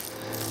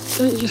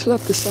Don't you just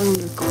love the sound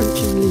of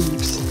crunching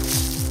leaves?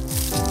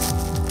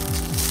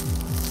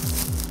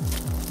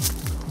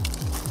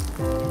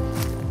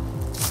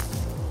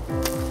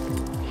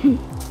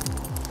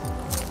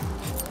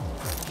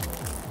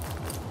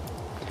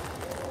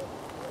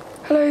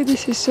 Hello,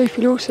 this is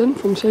Sophie Lawson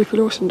from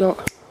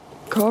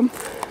sophielawson.com,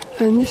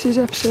 and this is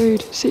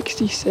episode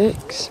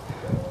 66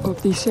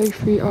 of the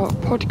Sophie Art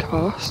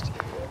Podcast,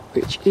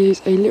 which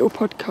is a little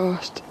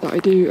podcast that I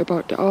do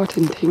about the art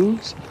and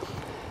things.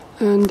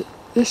 And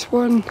this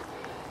one,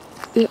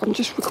 I'm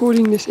just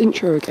recording this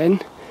intro again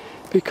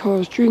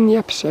because during the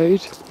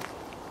episode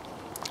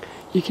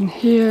you can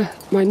hear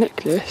my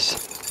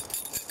necklace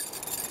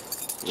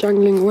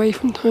jangling away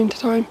from time to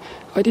time.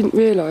 I didn't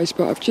realise,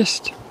 but I've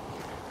just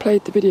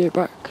played the video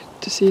back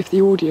to see if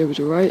the audio was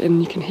alright, and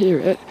you can hear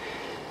it.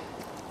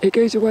 It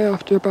goes away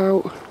after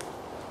about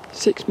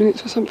 6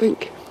 minutes or something,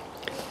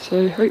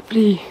 so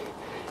hopefully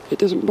it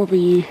doesn't bother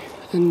you,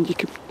 and you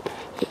can,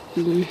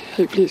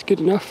 hopefully it's good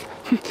enough.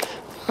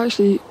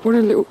 Actually,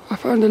 I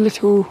found a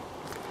little,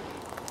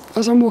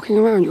 as I'm walking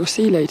around, you'll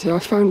see later, I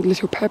found a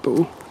little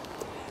pebble,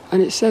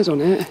 and it says on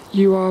it,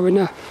 "You are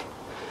enough."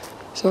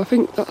 So I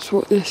think that's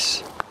what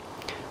this,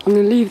 I'm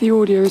going to leave the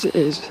audio as it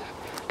is,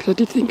 because I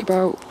did think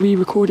about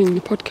re-recording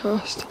the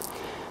podcast,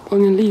 but I'm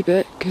going to leave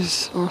it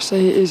because I'll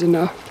say it is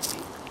enough.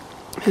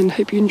 And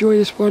hope you enjoy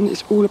this one.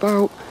 It's all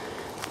about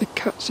the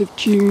Cats of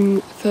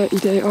June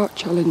 30-day art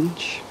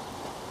challenge,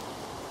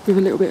 with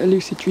a little bit of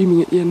lucid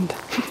dreaming at the end.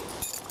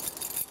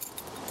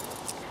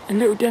 And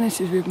little Dennis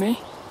is with me,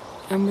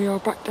 and we are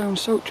back down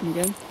Saltrum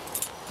again.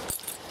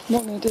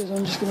 What I'm going to do is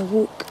I'm just going to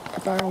walk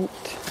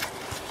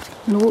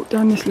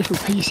down this little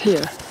piece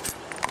here,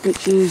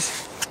 which is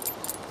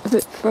a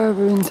bit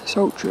further into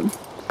Saltrum,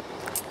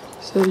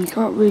 so you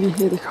can't really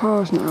hear the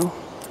cars now.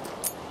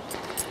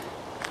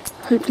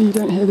 Hopefully you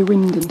don't hear the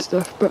wind and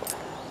stuff, but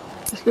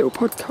this little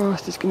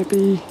podcast is going to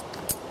be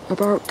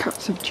about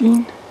Cats of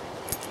June,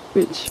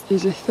 which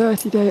is a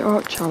 30-day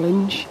art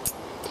challenge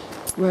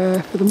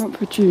where for the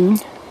month of June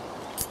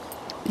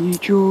you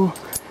draw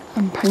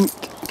and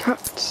paint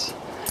cats,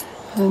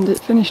 and it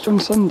finished on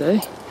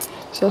Sunday,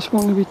 so that's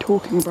what I'm going to be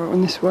talking about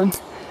on this one.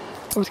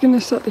 I was going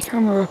to set the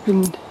camera up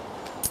and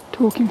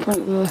talk in front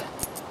of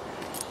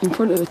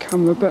the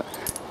camera, but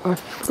I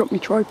forgot my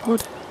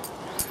tripod,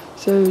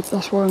 so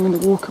that's why I'm going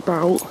to walk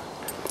about.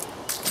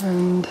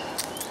 And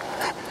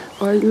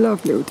I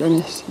love little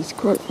Dennis, he's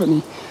quite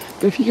funny.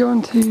 But if you go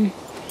onto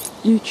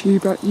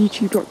YouTube at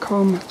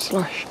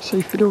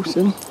youtube.com/Sophie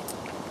Lawson,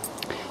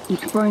 you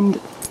can find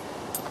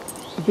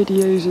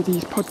videos of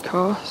these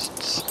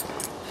podcasts,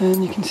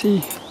 and you can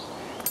see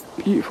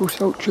beautiful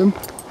Saltrum.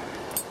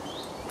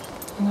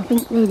 And I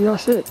think really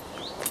that's it.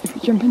 If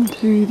we jump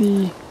into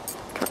the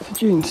Cats of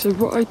June, so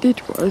what I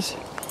did was,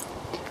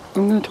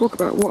 I'm going to talk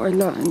about what I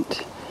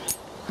learnt,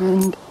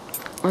 and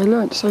I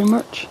learnt so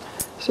much,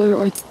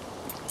 so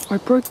I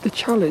broke the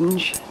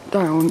challenge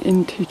down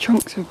into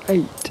chunks of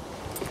 8,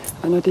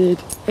 and I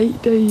did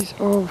 8 days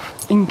of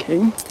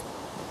inking.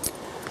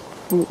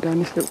 I'll walk down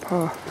this little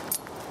path.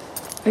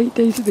 8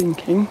 days of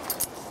inking,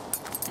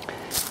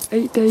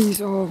 8 days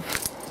of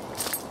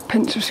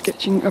pencil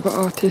sketching other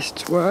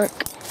artists' work.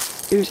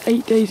 It was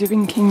 8 days of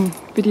inking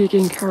video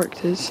game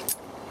characters,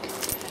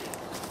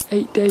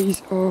 8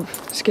 days of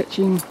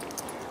sketching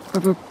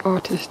other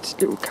artists'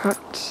 little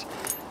cats,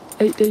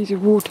 8 days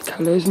of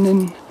watercolours, and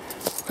then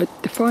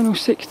the final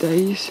 6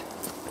 days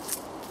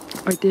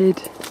I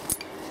did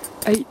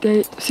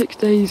 6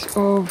 days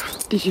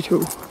of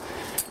digital.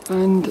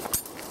 And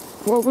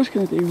what I was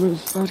going to do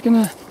was I was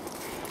going to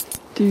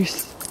do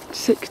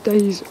 6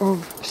 days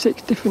of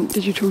 6 different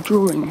digital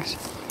drawings.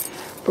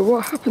 But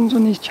what happens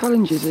on these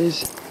challenges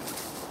is,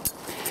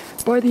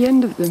 by the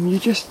end of them, you're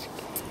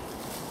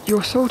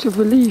sort of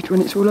relieved when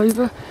it's all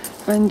over,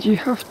 and you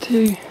have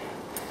to,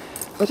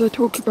 as I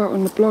talk about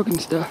on the blog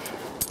and stuff,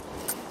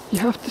 you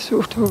have to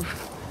sort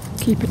of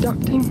keep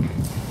adapting,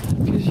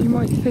 because you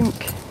might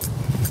think,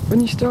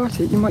 when you start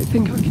it, you might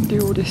think I can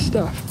do all this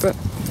stuff, but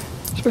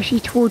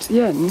especially towards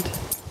the end,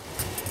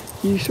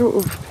 you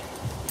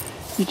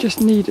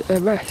just need a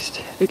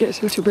rest. It gets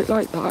a little bit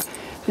like that,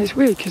 and it's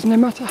weird because no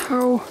matter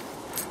how,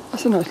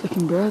 that's a nice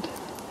looking bird,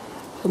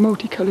 a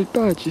multicoloured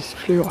bird just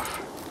flew off,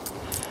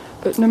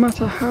 but no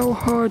matter how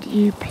hard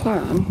you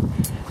plan,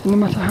 and no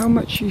matter how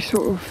much you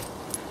sort of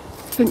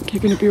think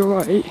you're going to be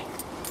alright,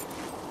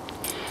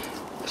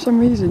 for some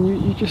reason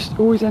you just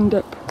always end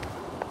up,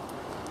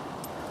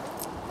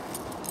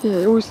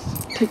 it always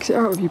takes it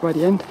out of you by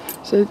the end.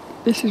 So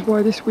this is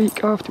why this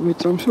week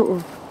afterwards I'm sort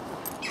of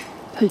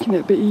taking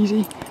it a bit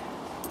easy.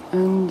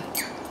 And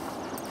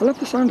I love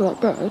the sound of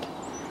that bird.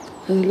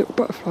 There's a little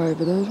butterfly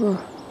over there as well.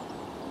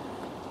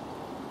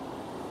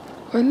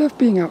 I love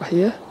being out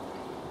here.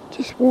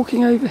 Just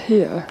walking over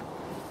here,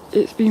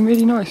 it's been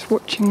really nice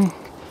watching,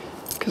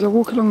 because I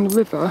walk along the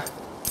river,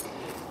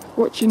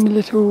 watching the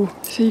little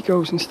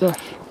seagulls and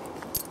stuff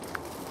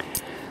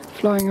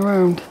flying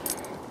around.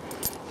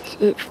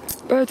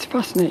 Birds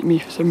fascinate me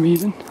for some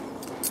reason.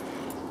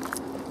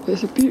 But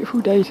it's a beautiful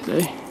day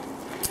today.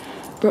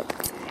 But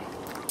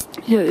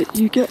yeah,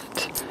 you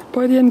get,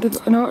 by the end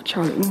of an art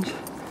challenge,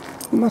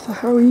 no matter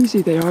how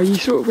easy they are, you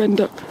sort of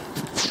end up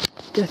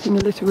getting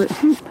a little bit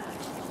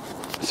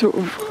sort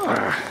of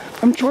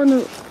I'm trying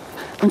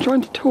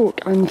to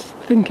talk and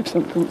think of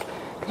something,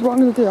 because what I'm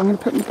going to do, I'm going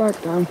to put my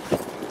bag down,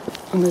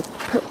 I'm going to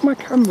put my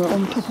camera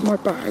on top of my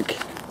bag,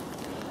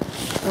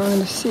 and I'm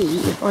going to see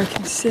if I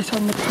can sit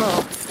on the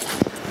path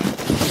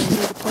and do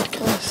the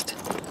podcast.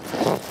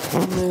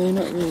 No,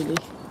 not really,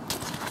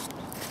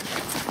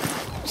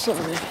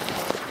 sorry.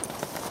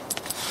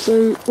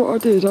 So what I'll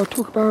do is I'll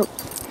talk about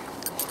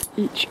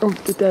each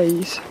of the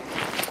days.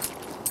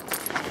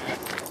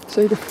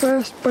 So the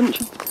first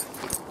bunch of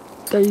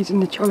days in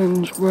the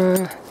challenge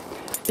were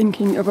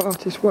inking other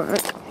artists'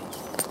 work,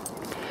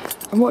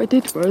 and what I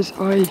did was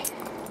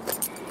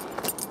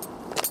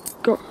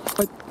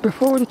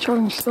before the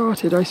challenge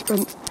started, I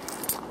spent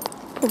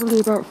probably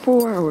about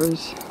 4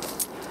 hours,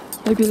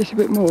 maybe a little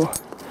bit more,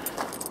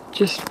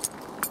 just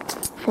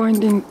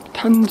finding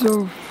tons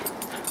of,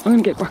 I'm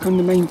going to get back on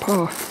the main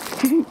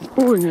path, it's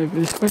boring over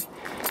this way,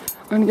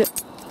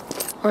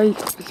 I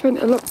spent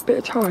a bit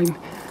of time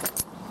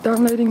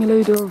downloading a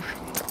load of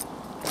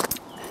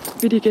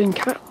video game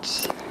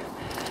cats,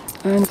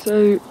 and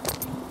so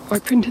I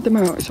printed them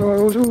out, so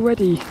I was all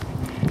ready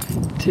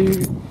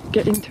to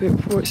get into it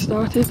before it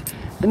started.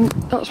 And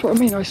that's what I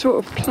mean, I sort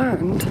of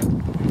planned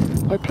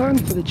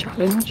for the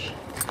challenge,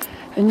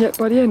 and yet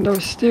by the end I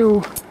was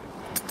still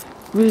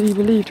really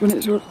relieved when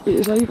it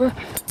was over.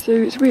 So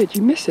it's weird,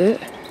 you miss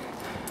it,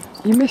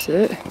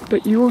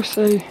 but you're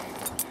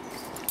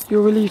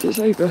relieved it's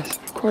over. It's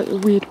quite a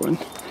weird one.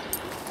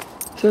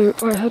 So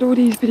I had all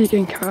these video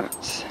game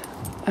cats,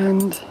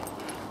 and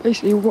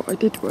basically what I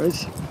did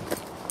was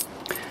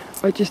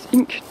I just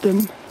inked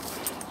them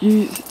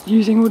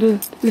using all the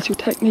little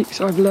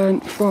techniques I've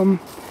learned from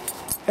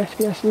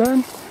SBS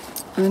Learn.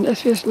 And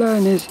SBS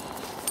Learn is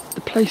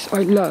the place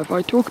I love.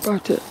 I talk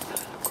about it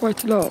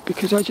quite a lot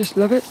because I just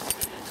love it,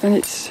 and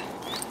it's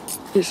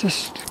a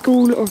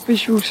school of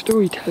visual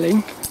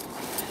storytelling,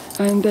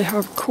 and they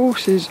have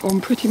courses on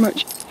pretty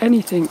much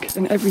anything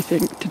and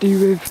everything to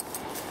do with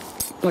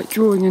like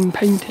drawing and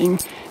painting,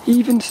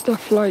 even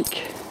stuff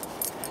like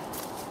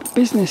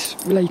business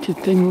related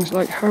things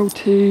like how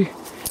to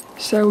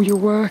sell your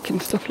work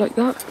and stuff like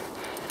that.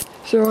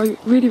 So I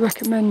really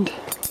recommend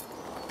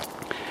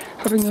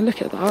having a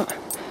look at that,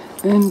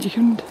 and you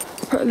can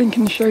put a link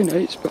in the show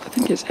notes, but I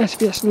think it's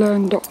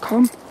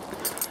sbslearn.com,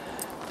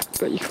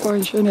 but you can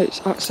find show notes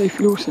at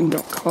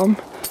sophielawson.com.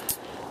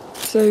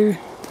 So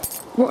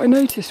what I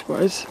noticed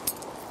was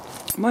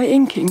my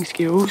inking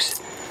skills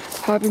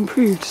have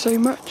improved so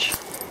much,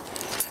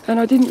 and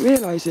I didn't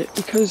realise it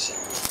because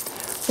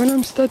when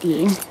I'm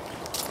studying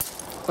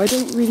I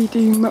don't really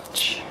do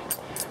much,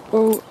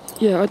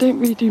 I don't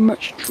really do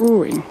much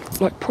drawing,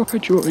 like proper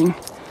drawing.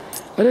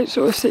 I don't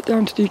sort of sit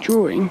down to do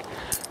drawing,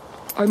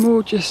 I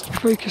more just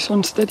focus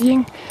on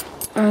studying.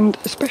 And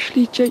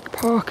especially Jake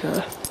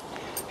Parker,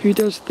 who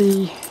does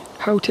the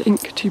How to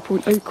Ink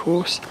 2.0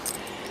 course,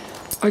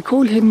 I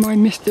call him my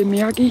Mr.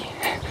 Miyagi,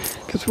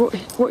 because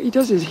what he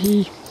does is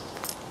you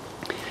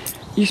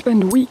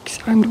spend weeks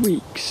and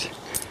weeks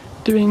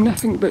doing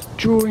nothing but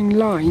drawing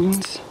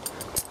lines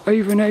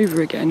over and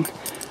over again,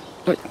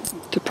 like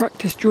to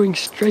practice drawing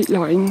straight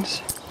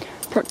lines,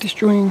 practice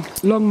drawing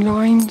long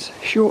lines,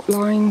 short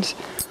lines,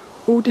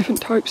 all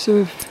different types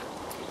of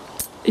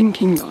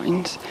inking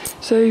lines.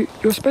 So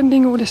you're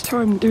spending all this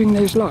time doing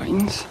those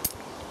lines,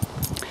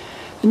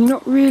 and you're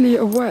not really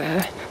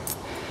aware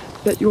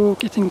that you're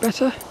getting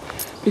better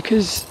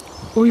because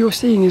all you're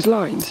seeing is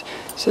lines.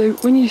 So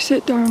when you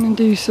sit down and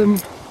do some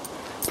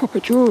proper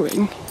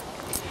drawing,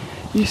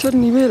 you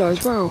suddenly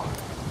realise, wow,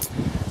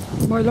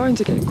 my lines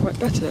are getting quite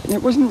better. And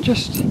it wasn't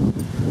just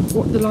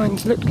what the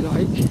lines looked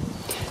like,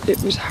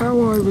 it was how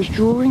I was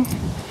drawing.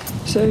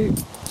 So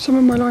some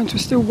of my lines were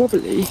still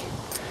wobbly,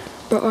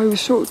 but I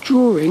was sort of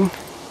drawing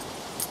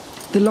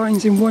the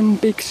lines in one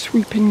big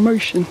sweeping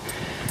motion.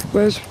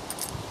 Whereas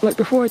like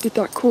before I did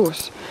that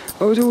course,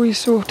 I was always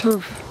sort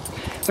of,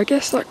 I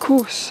guess that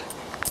course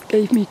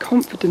gave me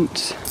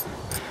confidence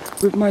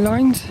with my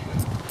lines,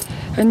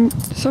 and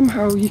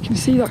somehow you can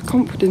see that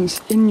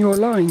confidence in your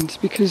lines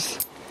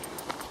because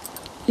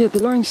the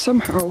lines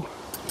somehow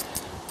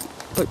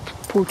like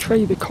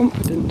portray the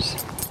confidence.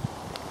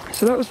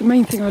 So that was the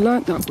main thing I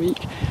learnt that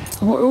week.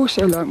 And what I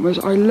also learnt was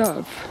I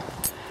love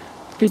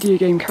video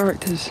game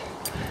characters.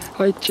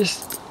 I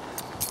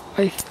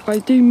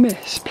do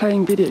miss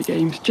playing video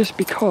games just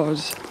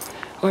because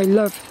I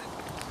love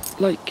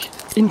like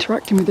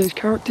interacting with those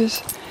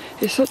characters.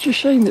 It's such a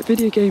shame that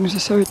video games are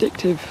so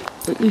addictive,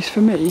 at least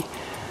for me.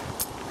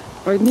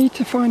 I need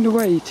to find a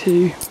way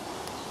to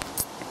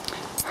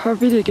have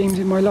video games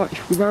in my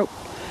life without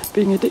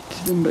being addicted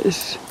to them, but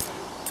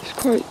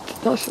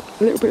that's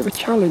a little bit of a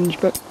challenge.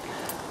 But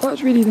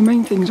that's really the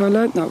main things I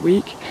learnt that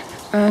week,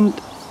 and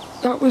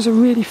that was a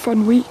really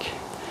fun week.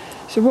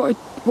 So what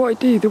I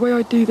do, the way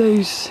I do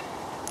those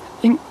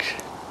ink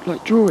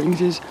like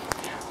drawings is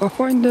I'll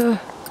find a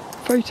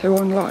photo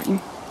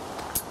online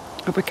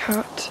of a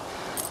cat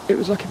it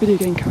was like a video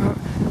game cutout.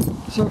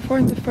 So I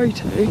find the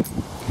photo,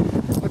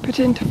 I put it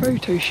into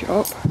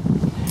Photoshop,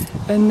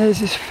 and there's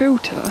this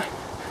filter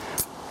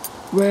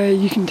where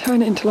you can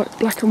turn it into like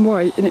black and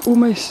white, and it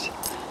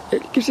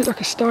gives it like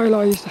a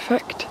stylized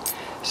effect.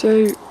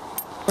 So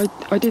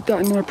I did that,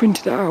 and then I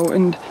printed it out,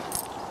 and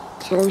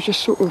so I was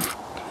just sort of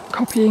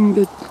copying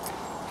the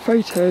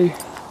photo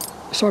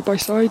side by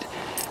side.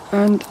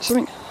 And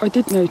something I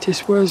did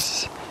notice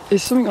is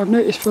something I've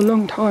noticed for a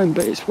long time,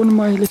 but it's one of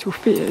my little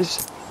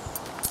fears,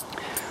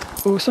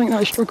 or something that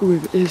I struggle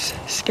with, is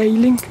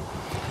scaling.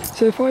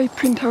 So if I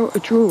print out a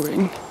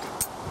drawing,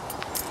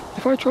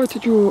 if I try to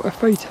draw a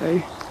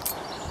photo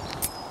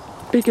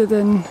bigger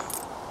than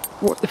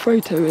what the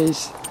photo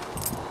is,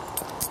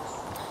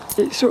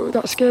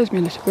 that scares me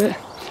a little bit.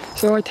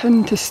 So I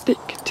tend to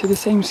stick to the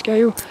same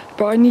scale,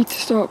 but I need to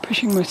start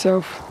pushing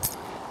myself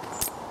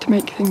to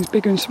make things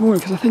bigger and smaller,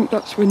 because I think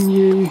when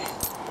you're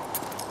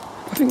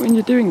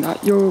doing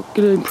that, you're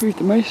going to improve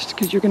the most,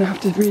 because you're going to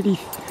have to really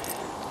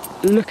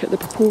look at the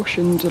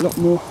proportions a lot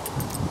more.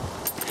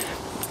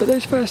 But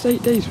those first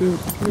 8 days were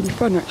really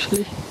fun,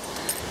 actually.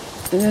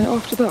 And then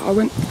after that I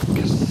went,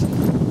 because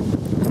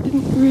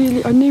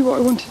I knew what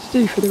I wanted to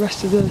do for the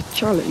rest of the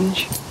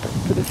challenge,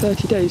 for the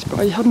 30 days, but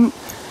I hadn't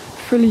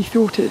fully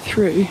thought it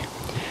through.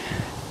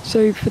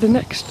 So for the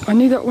next, I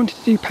knew that I wanted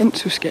to do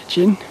pencil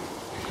sketching,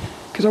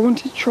 because I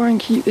wanted to try and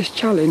keep this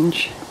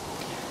challenge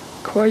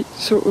quite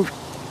sort of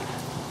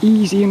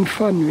easy and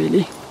fun,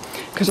 really,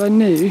 because I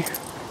knew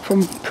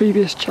from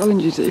previous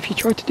challenges that if you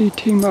try to do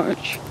too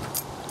much,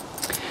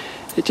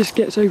 it just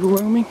gets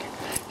overwhelming.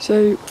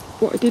 So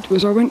what I did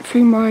was I went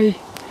through my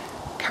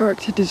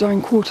character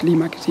design quarterly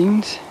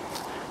magazines,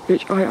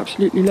 which I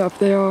absolutely love.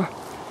 They are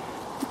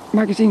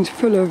magazines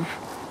full of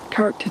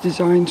character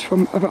designs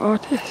from other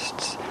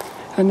artists,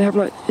 and they have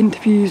like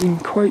interviews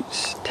and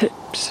quotes,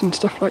 tips and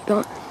stuff like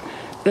that.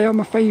 They are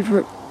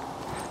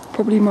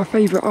probably my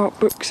favourite art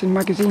books and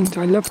magazines.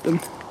 I love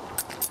them.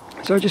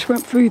 So I just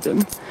went through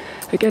them.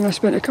 Again, I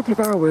spent a couple of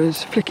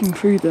hours flicking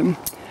through them,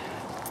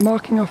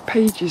 marking off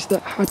pages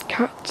that had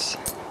cats,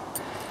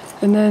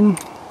 and then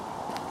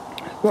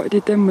what I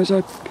did then was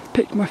I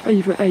picked my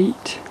favourite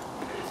 8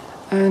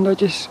 and I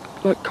just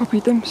like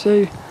copied them.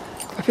 So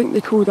I think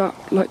they call that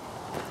like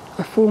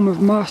a form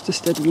of master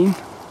studying,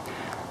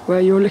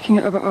 where you're looking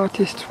at other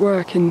artists'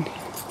 work and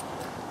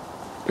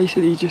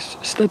basically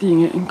just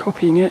studying it and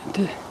copying it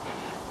to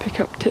pick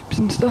up tips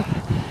and stuff.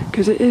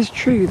 Because it is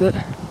true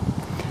that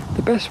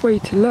the best way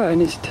to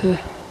learn is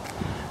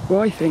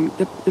I think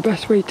the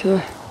best way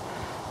to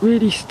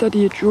really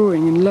study a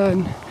drawing and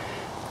learn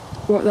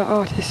what that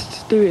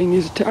artist's doing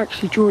is to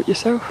actually draw it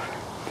yourself.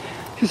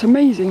 It's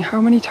amazing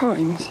how many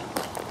times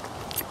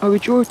I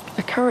would draw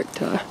a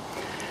character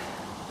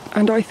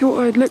and I thought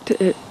I had looked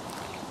at it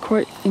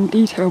quite in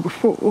detail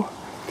before,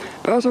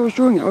 but as I was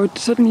drawing it I would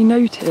suddenly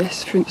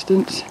notice, for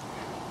instance,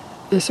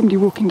 there's somebody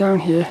walking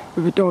down here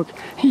with a dog.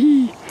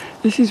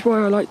 This is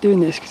why I like doing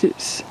this,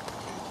 because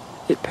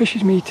it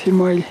pushes me to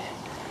my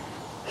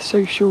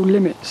social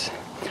limits,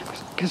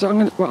 because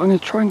I'm going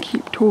to try and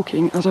keep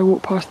talking as I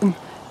walk past them.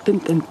 Dun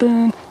dun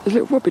dun. There's a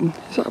little robin.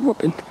 Is that a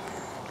robin?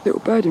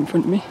 Little bird in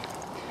front of me.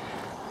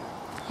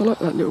 I like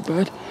that little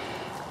bird.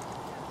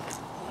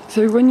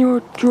 So when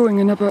you're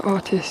drawing another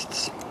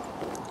artist's,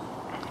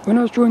 when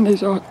I was drawing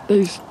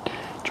those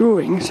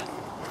drawings,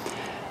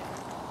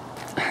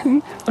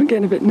 I'm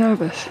getting a bit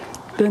nervous.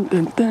 Dun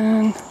dun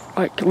dun.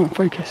 Right, come on,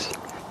 focus.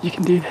 You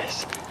can do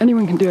this.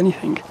 Anyone can do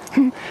anything.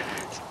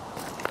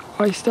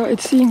 I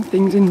started seeing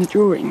things in the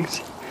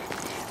drawings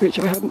which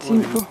I hadn't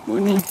seen before.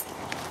 Morning.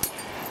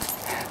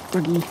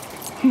 Doggy.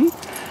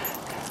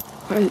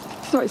 I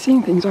started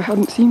seeing things I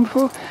hadn't seen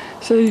before.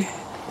 So,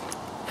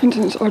 for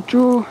instance, I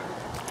draw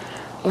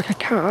like a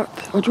cat.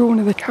 I draw one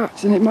of the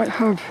cats, and it might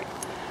have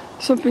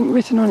something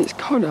written on its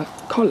collar,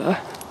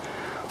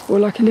 or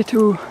like a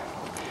little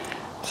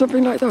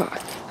something like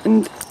that.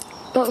 And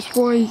that's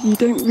why you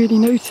don't really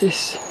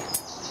notice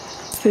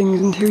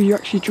things until you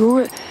actually draw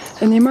it.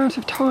 And the amount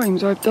of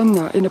times I've done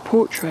that in a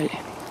portrait,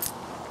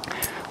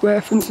 where,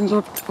 for instance,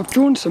 I've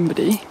drawn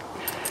somebody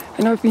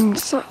and I've been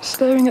sat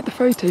staring at the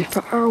photo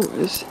for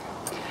hours,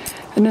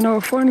 and then I'll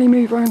finally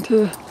move around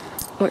to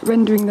like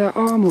rendering their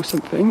arm or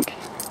something,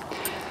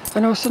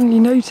 and I'll suddenly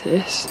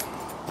notice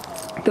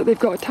that they've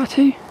got a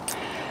tattoo,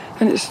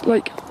 and it's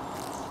like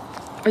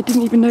I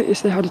didn't even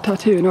notice they had a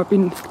tattoo, and I've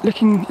been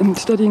looking and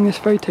studying this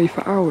photo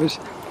for hours.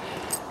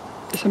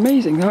 It's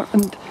amazing that,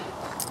 and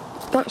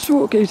that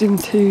sort of goes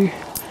into,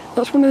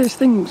 that's one of those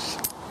things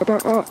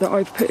about art that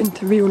I've put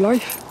into real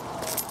life.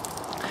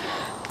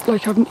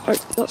 Like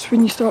that's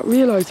when you start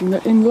realising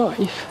that in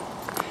life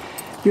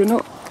you're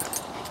not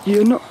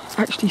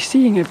actually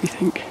seeing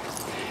everything,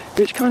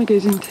 which kind of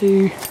goes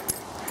into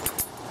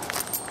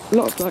a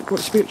lot of like what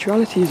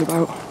spirituality is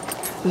about.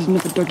 There's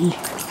another doggy.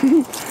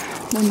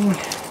 Morning.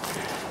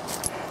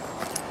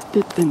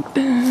 Dun, dun,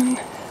 dun.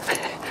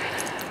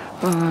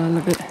 Oh, I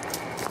love it.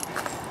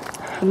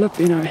 I love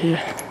being out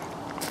here.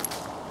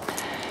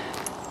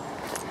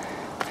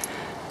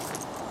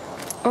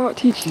 art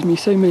teaches me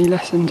so many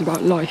lessons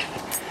about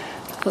life.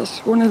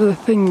 That's one of the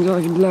things I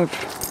love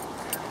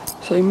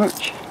so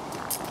much.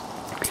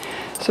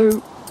 So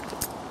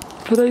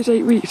for those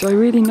 8 weeks I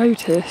really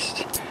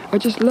noticed, I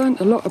just learnt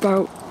a lot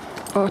about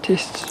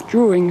artists'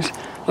 drawings.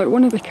 Like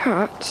one of the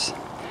cats,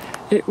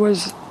 it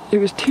was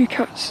 2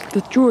 cats,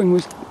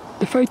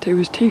 the photo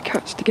was 2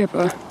 cats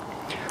together,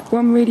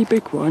 one really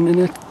big one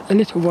and a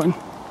little one.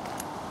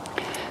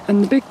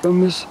 And the big one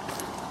was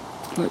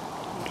like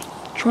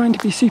trying to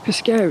be super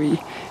scary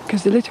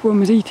because the little one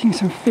was eating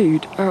some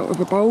food out of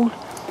a bowl,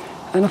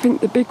 and I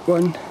think the big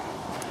one,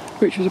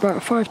 which was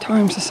about 5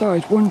 times the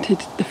size, wanted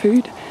the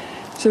food.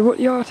 So what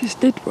the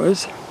artist did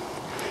was,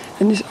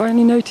 and I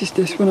only noticed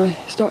this when I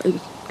started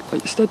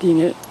like studying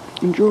it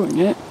and drawing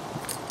it,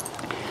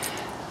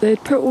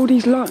 they'd put all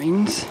these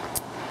lines,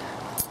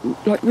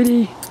 like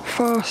really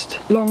fast,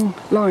 long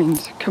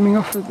lines coming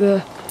off of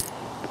the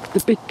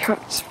big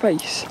cat's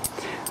face,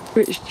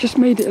 which just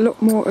made it a lot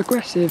more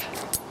aggressive.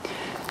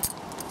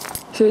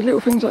 So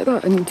little things like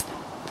that. And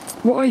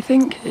what I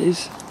think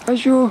is,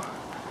 as you're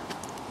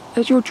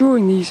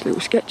drawing these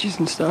little sketches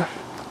and stuff,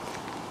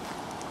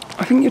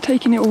 I think you're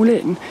taking it all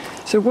in.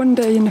 So one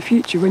day in the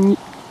future when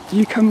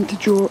you come to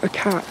draw a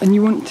cat and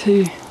you want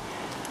to,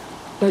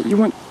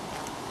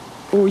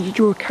 or you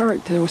draw a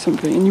character or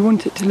something and you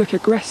want it to look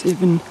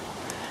aggressive, and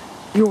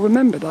you'll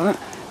remember that,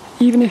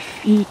 even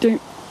if you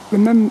don't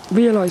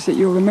realise that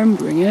you're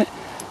remembering it,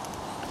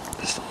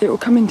 it'll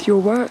come into your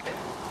work.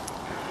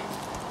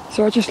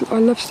 So I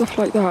love stuff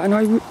like that, and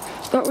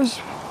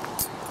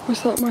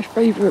was that my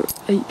favourite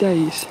 8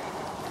 days?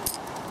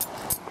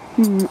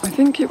 I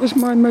think it was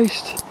my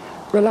most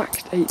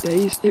relaxed 8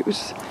 days. It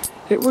was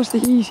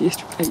the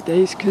easiest 8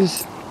 days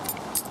because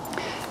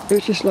it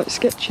was just like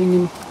sketching,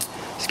 and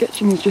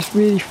sketching is just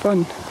really fun.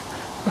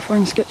 I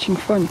find sketching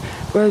fun.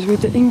 Whereas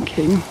with the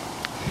inking,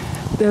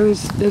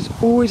 there's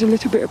always a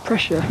little bit of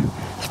pressure,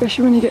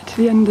 especially when you get to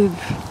the end of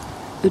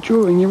the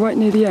drawing. You're right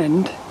near the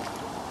end.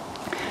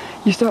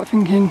 You start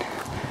thinking,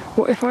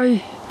 what if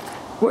I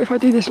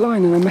do this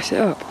line and I mess it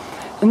up?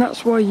 And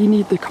that's why you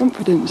need the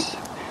confidence.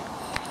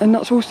 And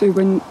that's also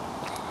when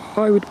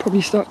I would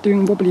probably start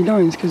doing wobbly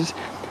lines, because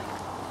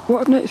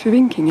what I've noticed with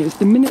inking is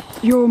the minute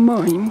your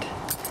mind,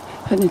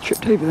 I nearly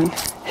tripped over then,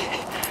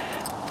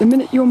 the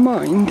minute your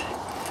mind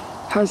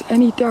has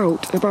any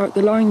doubt about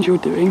the lines you're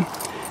doing,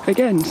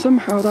 again,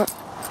 somehow that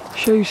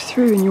shows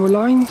through in your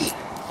lines.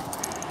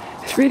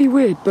 It's really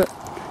weird, but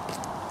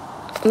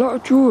a lot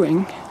of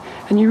drawing,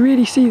 and you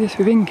really see this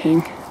with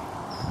inking,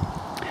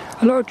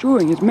 a lot of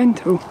drawing is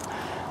mental.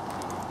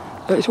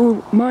 It's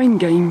all mind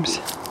games.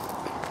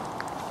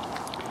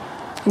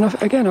 And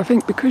I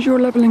think because you're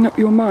levelling up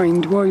your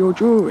mind while you're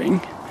drawing,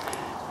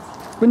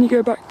 when you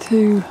go back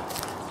to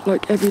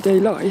like everyday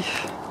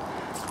life,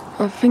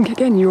 I think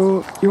again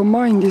your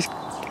mind is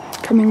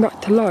coming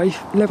back to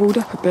life, levelled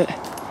up a bit.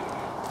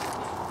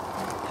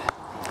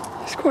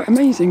 It's quite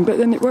amazing, but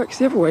then it works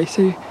the other way.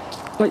 So,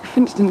 like for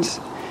instance,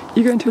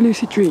 you go into a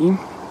lucid dream,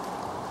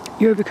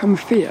 you overcome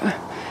fear,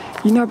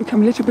 you now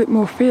become a little bit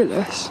more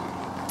fearless.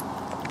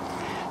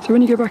 So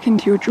when you go back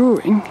into your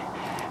drawing,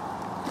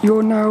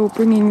 you're now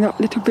bringing that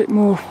little bit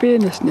more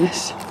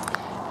fearlessness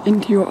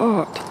into your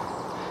art.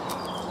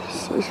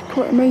 So it's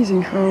quite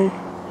amazing how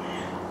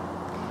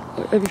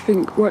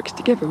everything works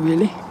together,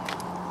 really.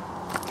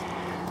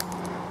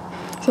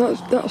 So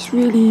that's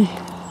really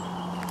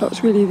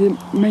the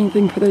main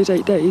thing for those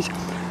 8 days.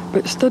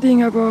 But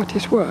studying other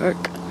artists' work,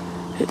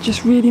 it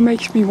just really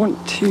makes me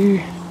want to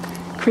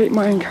create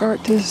my own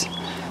characters.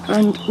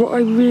 And what I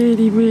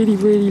really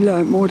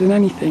learnt more than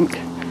anything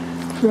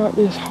throughout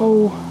this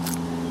whole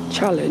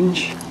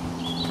challenge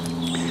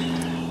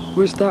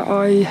was that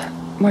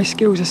my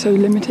skills are so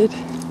limited.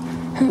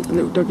 A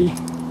little doggy.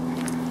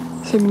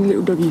 So many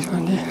little doggies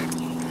around here.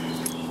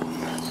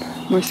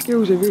 My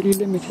skills are really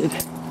limited.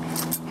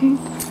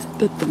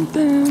 Dun, dun,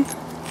 dun.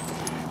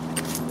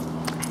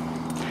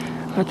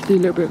 I had to do a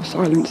little bit of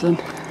silence then.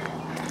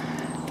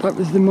 That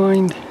was the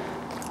mind.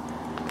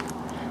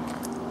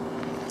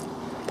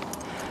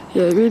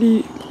 Yeah, it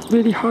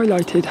really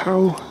highlighted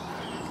how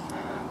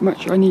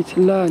much I need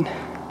to learn.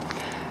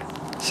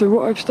 So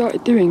what I've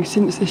started doing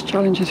since this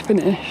challenge has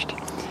finished,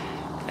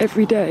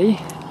 every day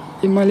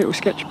in my little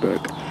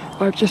sketchbook,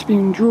 I've just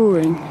been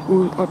drawing,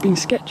 or I've been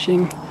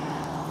sketching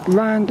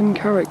random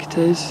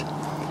characters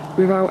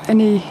without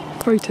any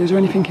photos or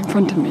anything in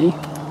front of me,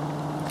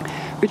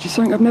 which is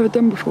something I've never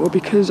done before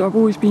because I've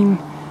always been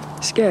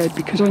scared,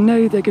 because I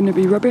know they're going to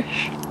be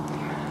rubbish,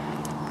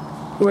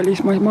 or at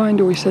least my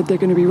mind always said they're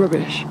going to be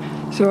rubbish,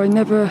 so I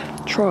never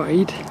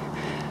tried.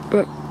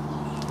 But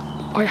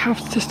I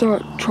have to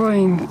start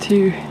trying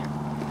to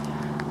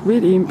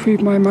really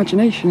improve my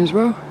imagination as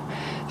well.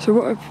 So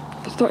what I've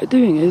started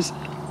doing is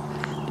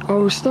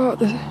I'll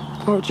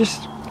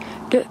just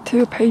get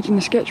to a page in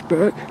the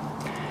sketchbook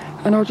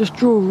and I'll just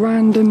draw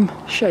random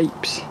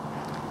shapes,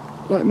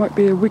 like it might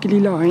be a wiggly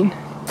line.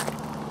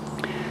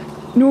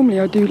 Normally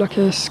I do like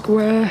a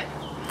square,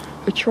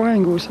 a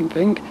triangle or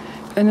something,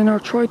 and then I'll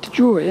try to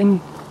draw it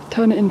and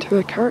turn it into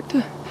a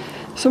character.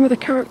 some of the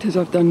characters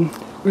I've done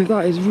with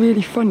that is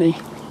really funny.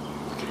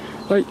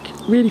 Like,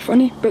 really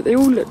funny, but they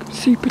all look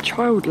super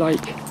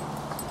childlike.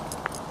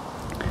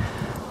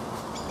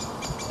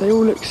 They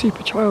all look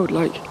super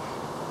childlike.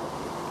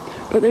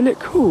 But they look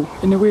cool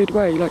in a weird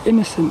way, like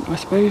innocent, I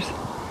suppose.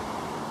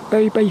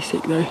 Very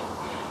basic though.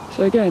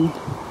 So again,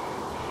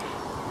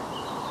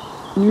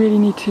 I really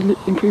need to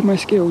improve my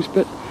skills,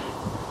 but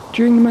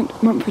during the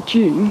month of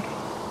June,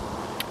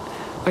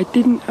 I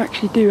didn't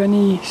actually do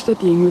any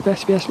studying with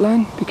SBS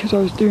Learn because I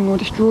was doing all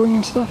this drawing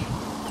and stuff.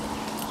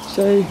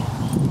 So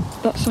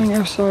that's something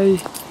else I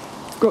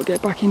got to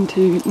get back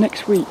into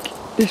next week.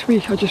 This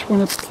week I just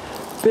want a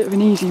bit of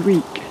an easy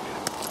week.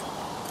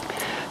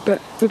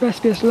 But with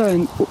SBS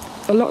Learn,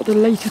 a lot of the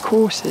later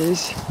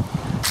courses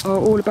are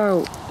all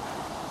about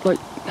like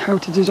how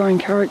to design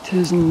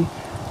characters and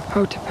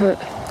how to put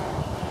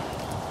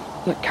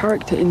like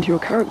character into your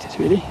characters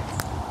really.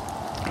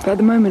 But at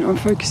the moment I'm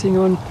focusing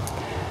on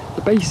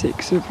the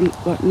basics of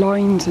like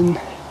lines and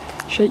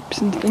shapes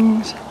and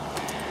things.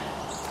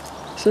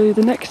 So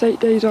the next 8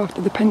 days after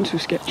the pencil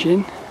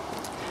sketching,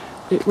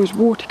 it was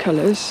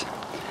watercolours,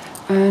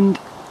 and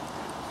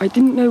I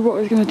didn't know what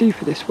I was going to do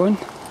for this one.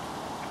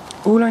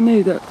 All I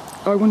knew that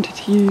I wanted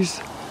to use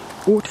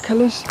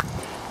watercolours,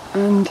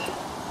 and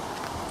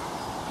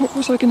what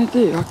was I going to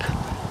do?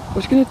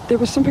 There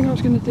was something I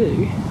was going to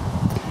do,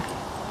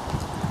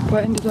 but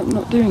I ended up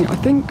not doing it. I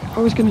think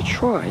I was going to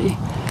try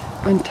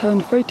and turn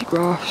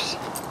photographs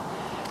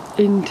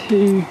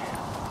into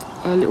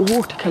little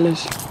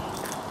watercolours,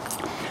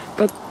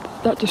 but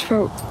that just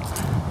felt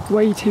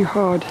way too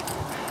hard.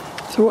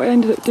 So what I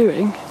ended up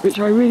doing, which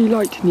I really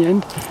liked in the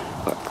end,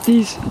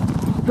 you've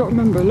got to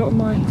remember a lot of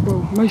my,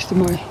 well, most of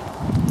my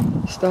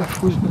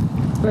stuff was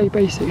very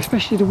basic,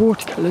 especially the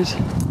watercolours.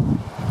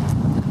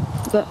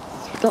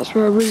 That's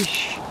where I really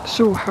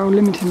saw how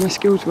limited my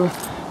skills were.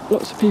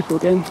 Lots of people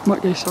again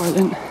might go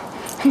silent.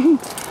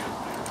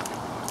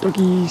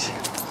 Doggies.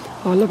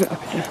 Oh, I love it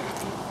up here.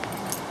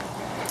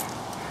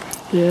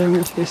 Yeah, I'm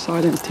going to have to go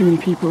silent, there's too many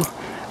people.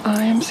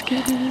 I am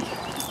scared.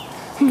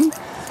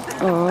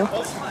 Aww.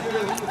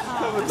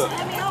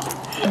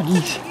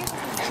 Doggies.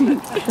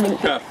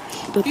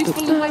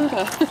 Beautiful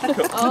hiker.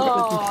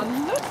 Oh,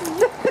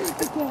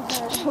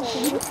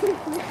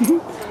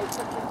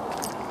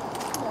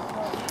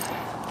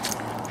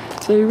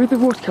 So with the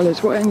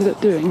watercolours, what I ended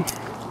up doing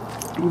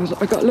was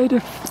I got a load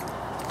of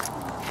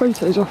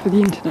photos off of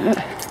the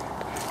internet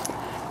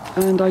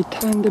and I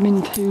turned them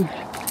into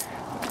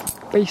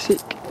basic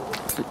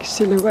like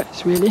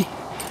silhouettes really,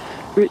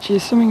 which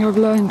is something I've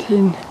learned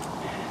in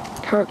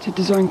Character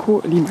Design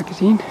Quarterly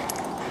magazine.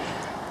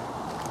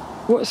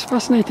 What's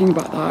fascinating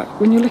about that,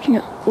 when you're looking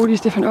at all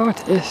these different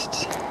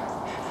artists,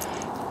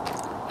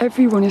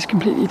 everyone is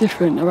completely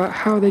different about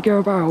how they go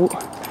about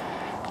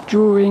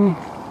drawing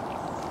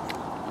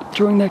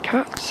their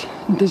cats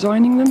and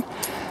designing them,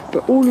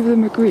 but all of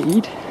them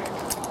agreed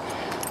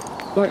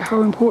like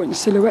how important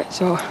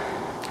silhouettes are.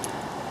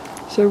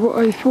 So what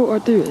I thought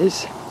I'd do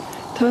is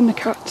turn the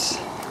cats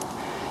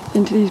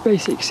into these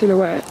basic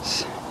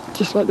silhouettes,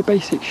 just like the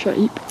basic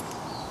shape,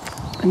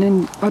 and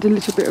then add a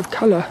little bit of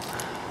colour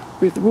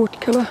with the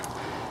watercolour.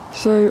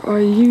 So I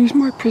use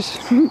my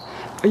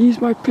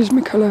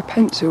Prismacolor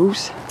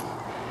pencils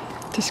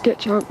to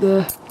sketch out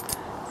the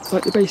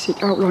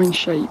basic outline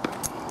shape,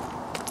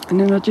 and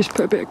then I just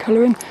put a bit of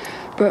colour in.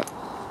 But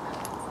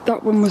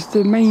that one was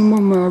the main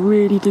one where I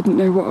really didn't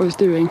know what I was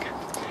doing,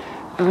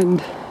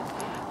 and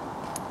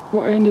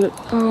what I ended up,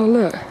 oh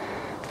look,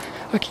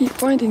 I keep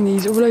finding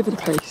these all over the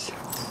place.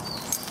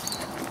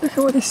 Look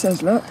at what this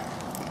says, look.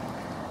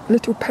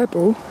 Little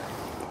pebble,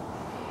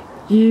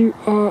 you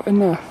are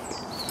enough.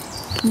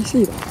 Can you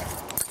see that?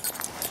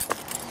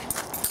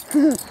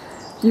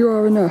 You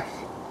are enough.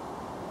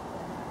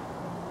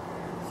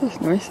 That's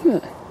nice,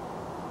 isn't it?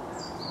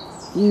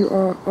 You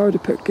are, I would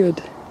have put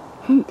good.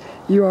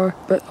 You are,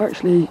 but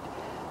actually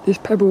this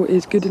pebble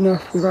is good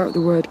enough without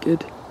the word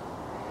good.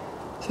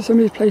 So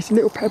somebody's placed a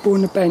little pebble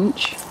on the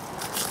bench.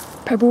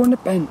 Pebble on the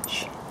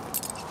bench.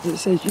 It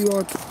says you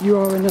are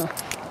enough.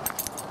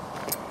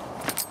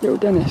 Little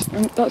Dennis.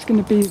 And that's going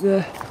to be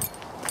the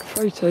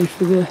photo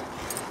for the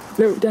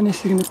little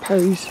Dennis is going to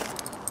pose.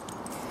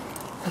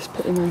 Let's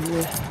put him over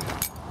here.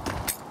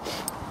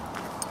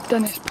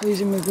 Dennis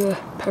posing with the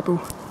pebble,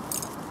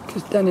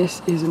 because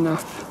Dennis is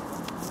enough.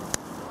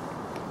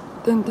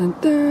 Dun dun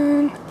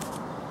dun.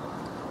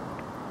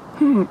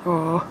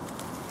 Aww.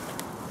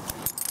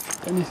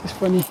 Dennis is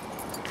funny.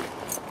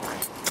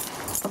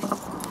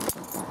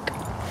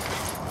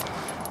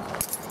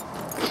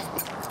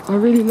 I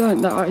really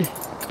learnt that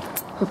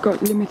I've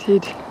got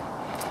limited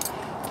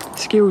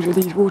skills with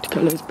these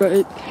watercolours, but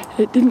it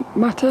didn't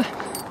matter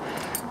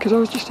because I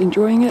was just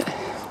enjoying it.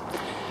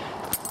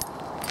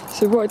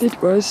 So what I did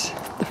was,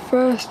 the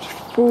first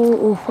 4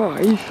 or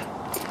 5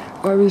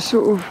 I was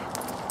sort of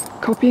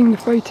copying the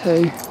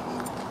photo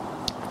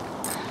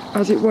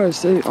as it was,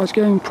 so I was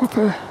going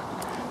proper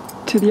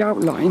to the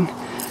outline,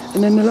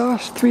 and then the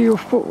last 3 or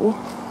 4,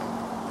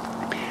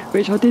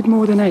 which I did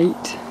more than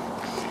 8,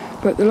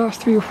 but the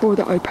last 3 or 4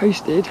 that I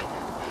posted,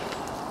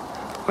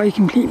 I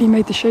completely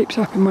made the shapes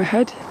up in my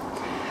head,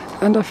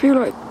 and I feel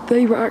like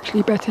they were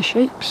actually better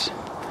shapes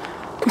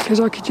because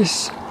I could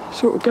just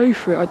sort of go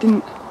for it.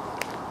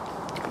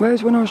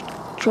 Whereas when I was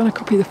trying to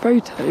copy the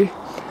photo,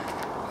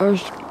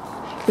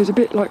 it was a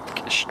bit like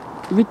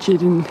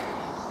rigid, and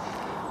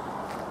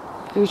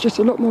it was just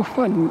a lot more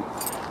fun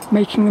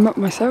making them up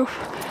myself,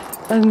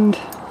 and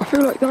I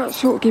feel like that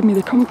sort of gave me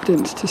the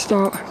confidence to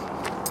start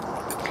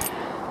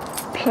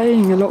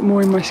playing a lot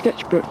more in my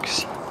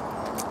sketchbooks.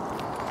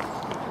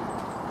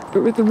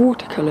 But with the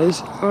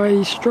watercolours,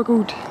 I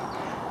struggled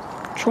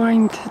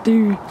trying to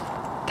do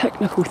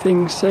technical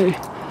things, so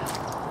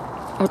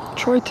I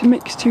tried to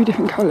mix 2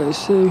 different colours.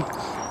 So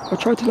I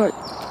tried to like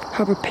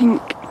have a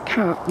pink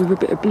cat with a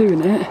bit of blue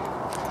in it,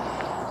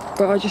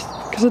 but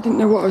because I didn't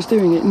know what I was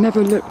doing, it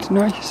never looked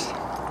nice.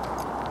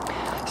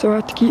 So I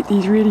had to keep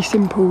these really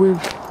simple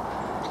with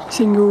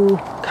single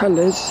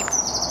colours.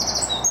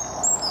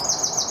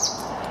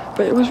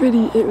 But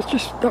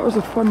that was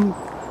a fun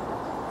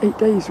 8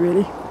 days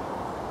really.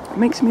 It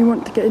makes me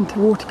want to get into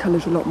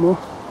watercolours a lot more.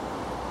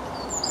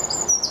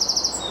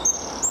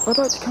 I'd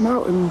like to come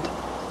out and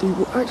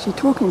actually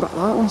talking about that,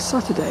 on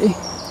Saturday,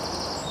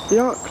 the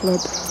art club,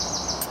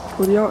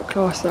 or the art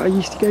class that I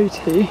used to go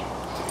to,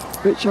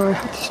 which I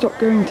had to stop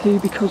going to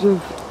because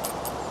of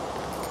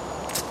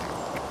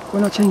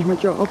when I changed my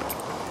job,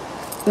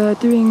 they're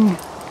doing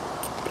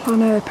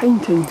plein air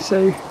painting.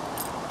 So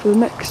for the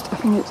next, I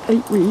think it's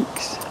 8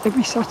 weeks,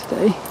 every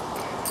Saturday,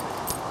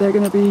 they're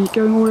going to be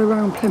going all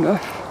around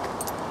Plymouth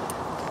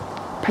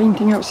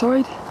painting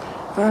outside,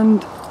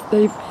 and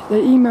they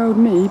emailed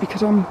me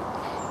because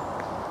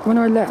when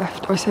I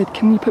left, I said,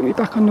 can you put me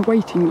back on the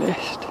waiting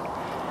list,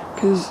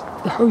 because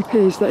the hope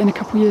is that in a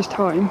couple of years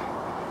time,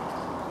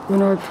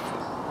 when I've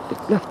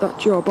left that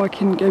job, I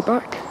can go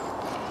back.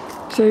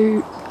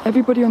 So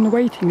everybody on the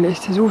waiting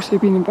list has also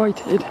been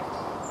invited.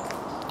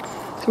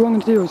 So what I'm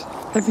going to do is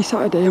every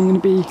Saturday I'm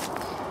going to be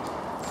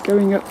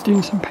going up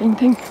doing some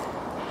painting,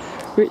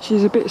 which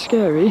is a bit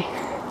scary,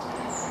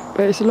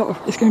 but it's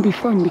going to be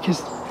fun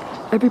because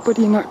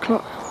everybody in that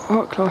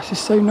art class is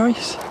so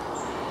nice.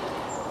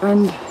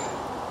 And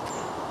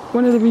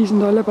one of the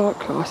reasons I love art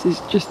class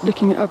is just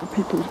looking at other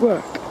people's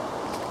work.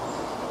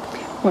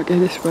 Might go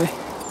this way,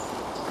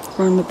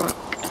 round the back.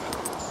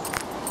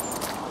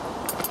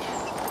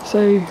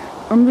 So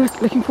I'm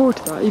looking forward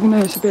to that, even though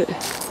it's going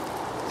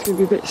to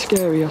be a bit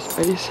scary, I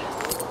suppose.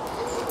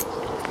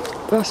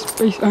 That's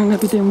basically, I'm going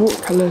to be doing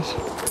watercolours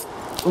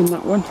on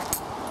that one.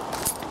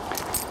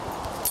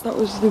 That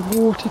was the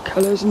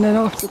watercolours, and then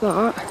after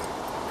that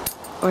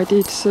I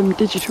did some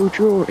digital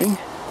drawing.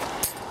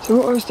 So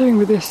what I was doing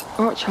with this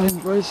art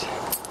challenge was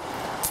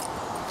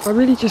I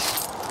really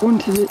just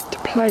wanted it to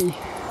play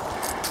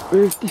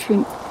with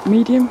different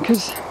medium,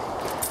 because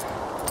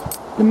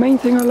the main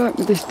thing I learnt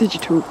with this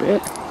digital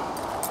bit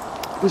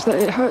was that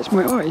it hurts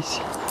my eyes.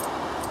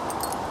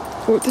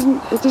 Well, it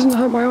doesn't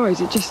hurt my eyes,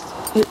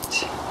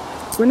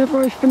 whenever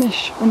I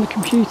finish on the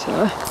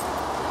computer,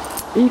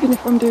 even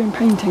if I'm doing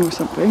painting or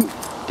something,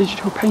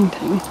 digital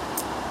painting,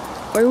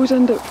 I always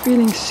end up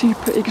feeling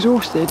super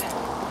exhausted,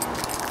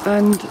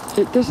 and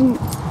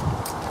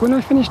when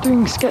I finish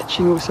doing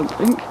sketching or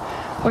something,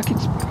 I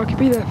could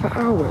be there for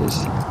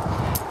hours,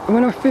 and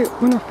when I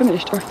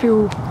finished, I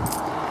feel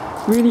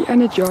really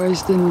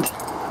energised and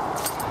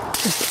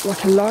just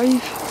like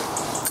alive.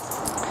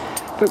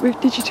 But with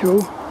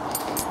digital,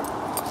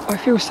 I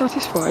feel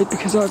satisfied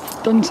because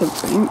I've done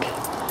something,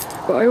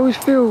 but I always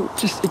feel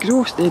just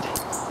exhausted.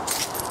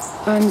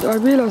 And I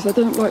realise I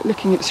don't like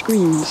looking at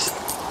screens,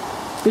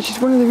 which is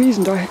one of the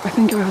reasons I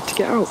think I had to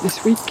get out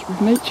this week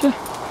with nature.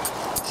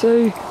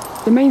 So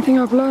the main thing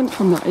I've learned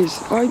from that is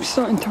I'm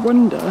starting to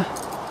wonder,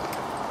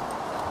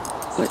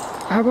 like,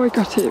 have I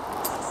got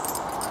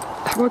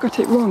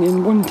it wrong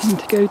in wanting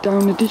to go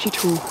down the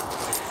digital?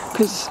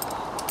 Because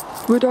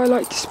would I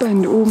like to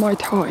spend all my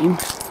time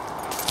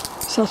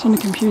sat on the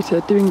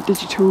computer doing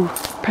digital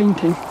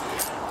painting?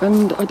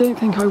 And I don't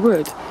think I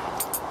would.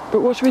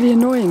 But what's really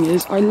annoying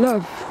is I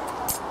love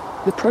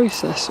the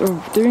process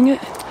of doing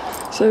it.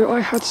 So I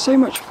had so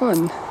much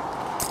fun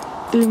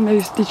doing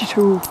those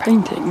digital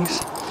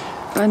paintings,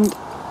 and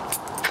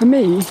for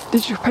me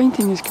digital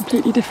painting is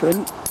completely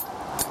different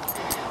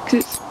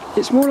because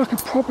it's more like a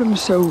problem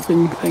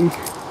solving thing.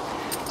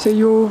 So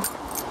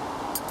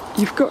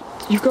you've got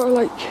to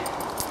like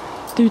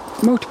do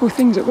multiple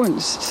things at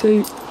once. So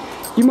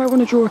you might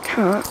want to draw a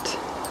cat,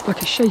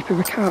 like a shape of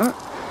a cat,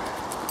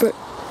 but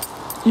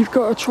you've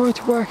got to try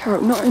to work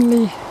out not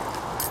only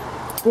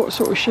what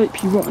sort of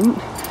shape you want,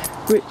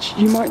 which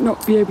you might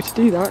not be able to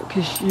do that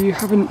because you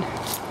haven't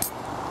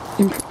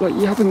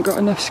got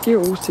enough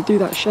skills to do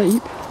that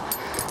shape,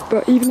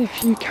 but even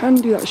if you can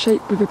do that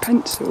shape with a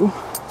pencil,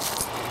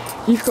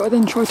 you've got to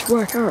then try to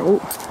work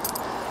out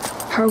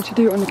how to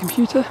do it on the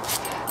computer.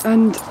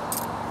 And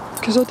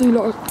because I do a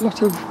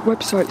lot of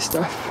website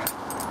stuff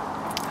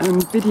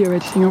and video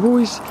editing, I've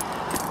always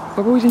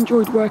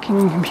enjoyed working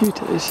on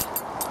computers.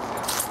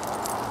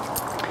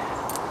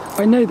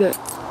 I know that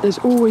there's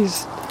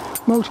always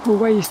multiple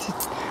ways to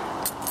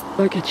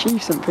like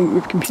achieve something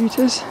with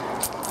computers.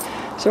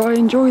 So I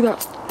enjoy the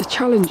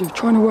challenge of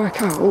trying to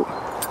work out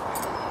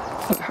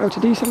like how to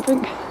do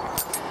something.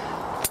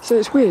 So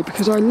it's weird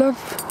because I love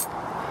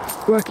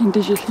working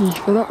digitally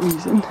for that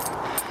reason.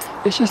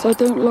 It's just I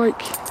don't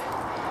like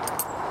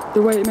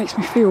the way it makes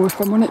me feel if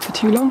I'm on it for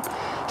too long.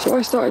 So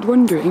I started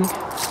wondering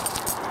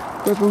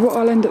whether what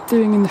I'll end up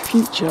doing in the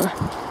future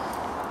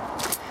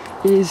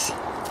is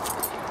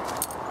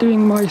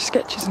doing my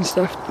sketches and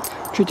stuff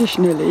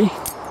traditionally,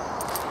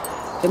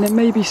 and then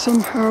maybe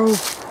somehow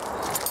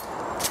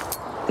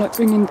like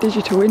bringing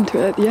digital into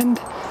it at the end.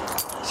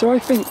 So I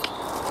think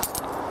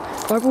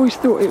I've always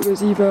thought it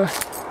was either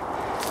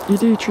you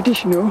do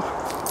traditional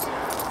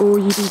or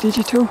you do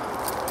digital,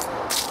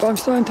 but I'm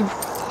starting to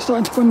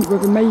wonder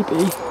whether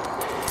maybe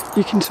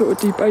you can sort of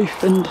do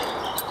both and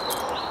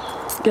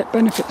get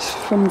benefits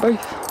from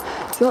both.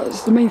 So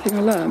that's the main thing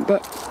I learned.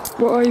 But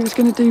what I was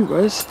going to do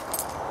was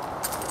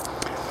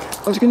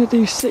I was just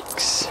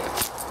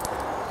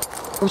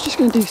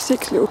going to do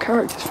 6 little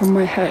characters from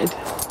my head,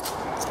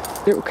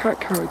 little cat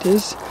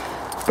characters,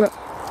 but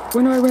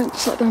when I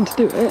sat down to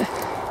do it,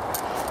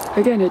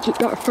 again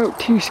that felt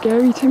too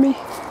scary to me,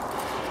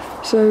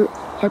 so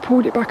I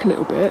pulled it back a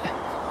little bit,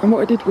 and what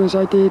I did was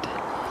I did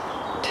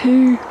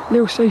 2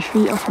 little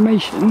Sophie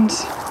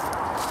affirmations,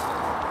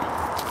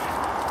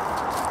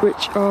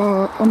 which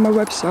are on my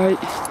website.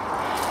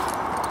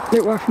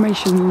 Little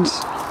affirmations,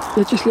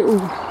 they're just little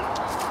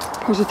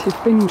positive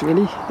things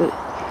really that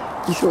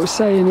you sort of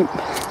say, and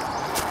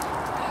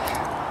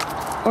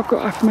I've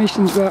got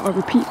affirmations where I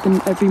repeat them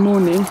every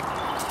morning,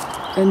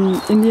 and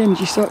in the end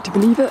you start to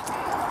believe it.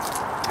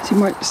 So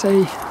you might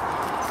say,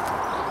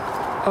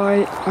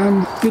 I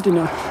am good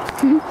enough.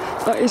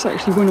 That is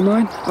actually one of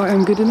mine, I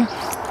am good enough.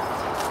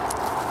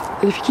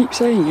 But if you keep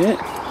saying it,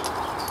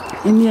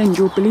 in the end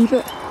you'll believe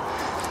it,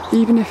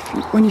 even if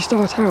when you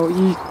start out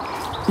you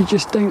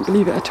just don't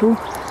believe it at all.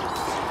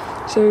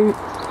 So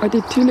I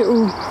did 2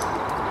 little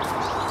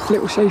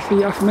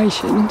Sophie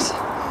affirmations,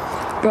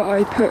 but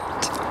I put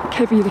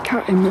Kevy the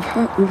cat in with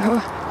her.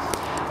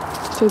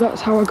 So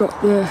that's how I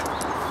got the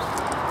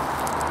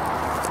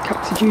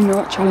Cats of June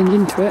art challenge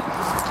into it.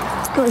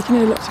 God, you can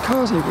hear lots of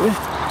cars over here.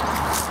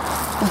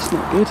 That's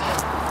not good.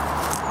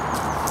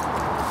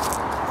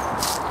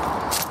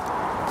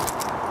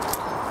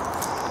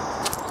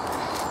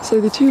 So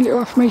the 2 little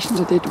affirmations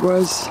I did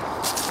was,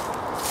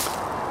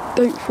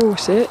 don't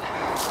force it,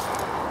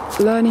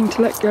 learning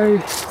to let go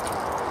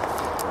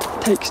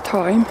takes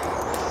time.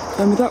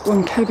 And with that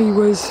one, Kevy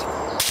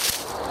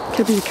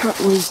the cat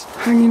was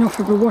hanging off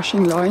of a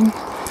washing line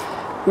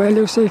where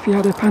little Sophie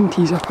had her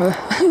panties up her.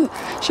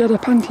 She had her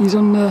panties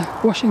on the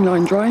washing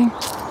line drying,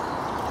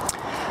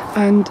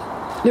 and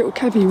little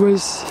Kevy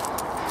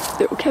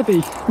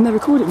I've never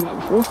called him that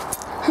before.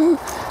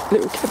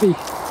 Little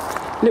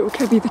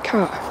Kevy the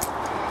cat.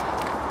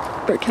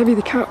 But Kevy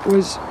the cat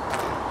was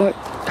like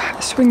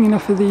swinging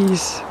off of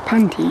these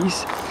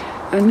panties,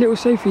 and little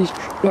Sophie's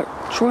like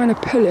trying to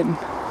pull him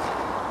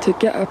to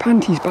get her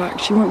panties back.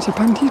 She wants her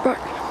panties back.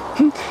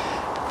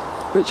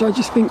 Which I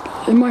just think,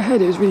 in my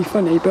head it was really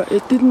funny, but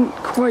it didn't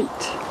quite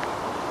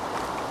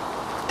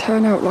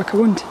turn out like I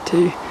wanted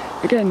to.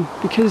 Again,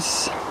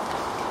 because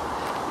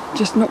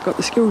just not got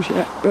the skills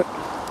yet, but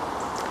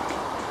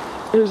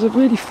it was a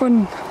really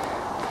fun,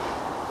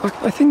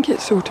 I think it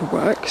sort of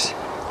works.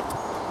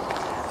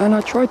 And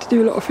I tried to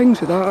do a lot of things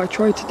with that. I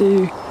tried to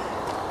do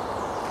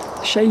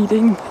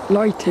shading,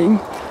 lighting,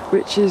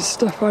 which is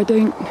stuff I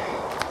don't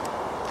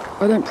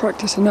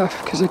practice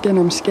enough, because again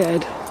I'm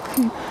scared.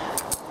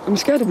 I'm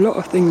scared of a lot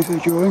of things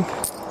with drawing,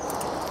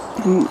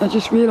 and I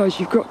just realised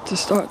you've got to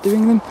start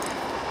doing them,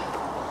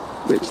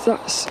 it's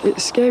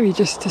scary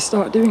just to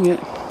start doing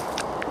it.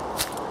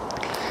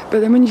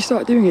 But then when you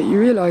start doing it, you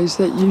realise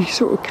that you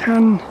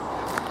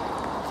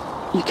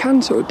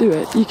can sort of do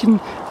it. You can,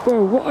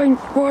 well, what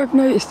I've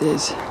noticed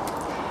is,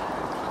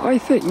 I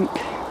think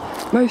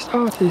most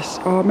artists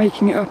are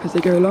making it up as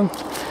they go along.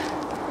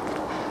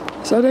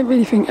 So I don't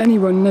really think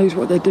anyone knows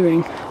what they're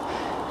doing.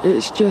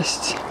 It's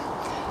just,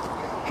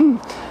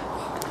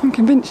 I'm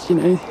convinced,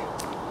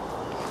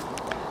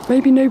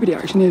 maybe nobody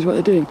actually knows what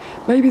they're doing.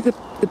 Maybe the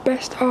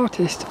best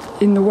artist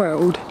in the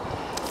world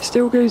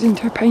still goes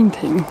into a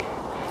painting,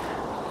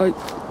 like,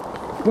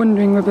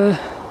 wondering whether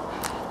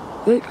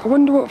I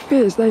wonder what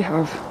fears they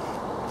have.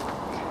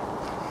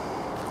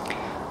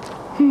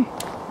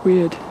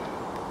 Weird.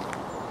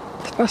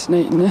 It's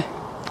fascinating, eh?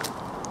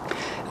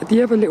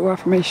 The other little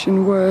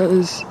affirmation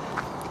was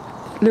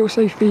little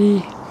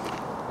Sophie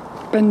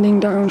bending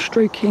down,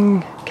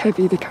 stroking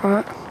Kevy the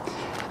cat,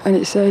 and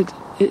it said,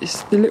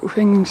 it's the little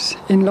things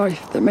in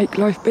life that make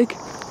life big.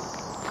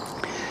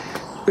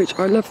 Which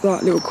I love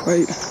that little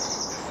quote.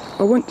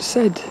 I once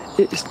said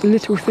it's the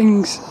little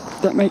things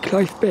that make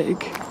life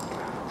big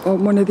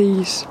on one of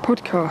these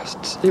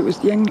podcasts. It was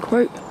the end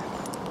quote,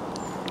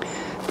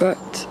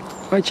 but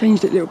I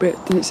changed it a little bit,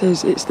 and it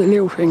says it's the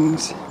little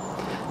things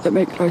that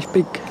make life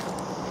big.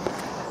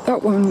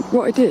 That one,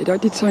 what I did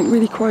something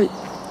really quite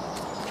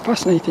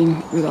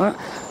fascinating with that.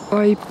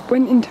 I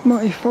went into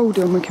my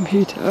folder on my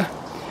computer,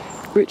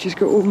 which has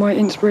got all my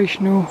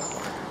inspirational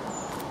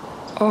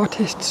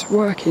artists'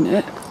 work in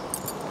it,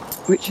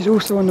 which is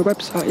also on the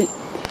website,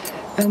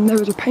 and there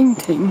was a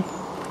painting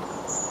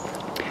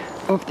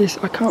of this,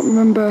 I can't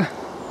remember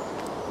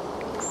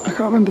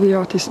the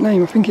artist's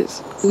name. I think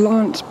it's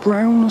Lance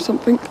Brown or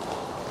something.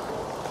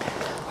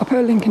 I'll put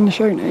a link in the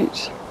show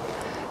notes.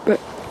 But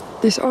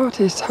this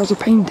artist has a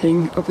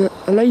painting of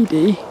a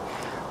lady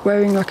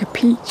wearing like a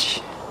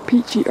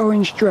peachy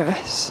orange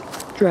dress,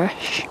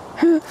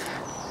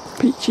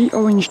 peachy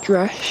orange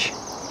dress,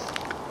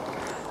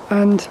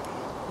 and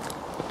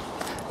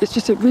it's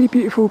just a really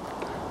beautiful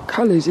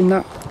colours in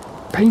that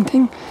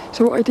painting.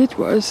 So what I did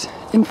was,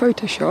 in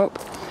Photoshop,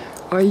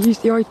 I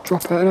used the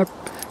eyedropper and I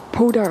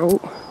pulled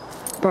out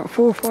about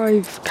 4 or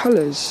 5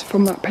 colours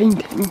from that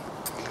painting,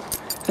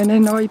 and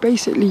then I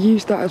basically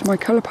used that as my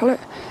colour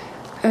palette,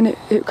 and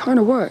it kind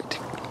of worked.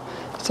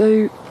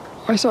 So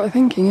I started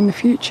thinking, in the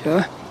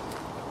future,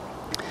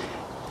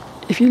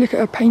 if you look at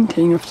a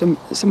painting of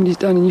somebody's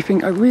done and you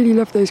think, I really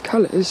love those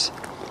colours,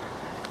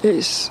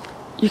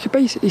 you could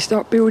basically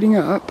start building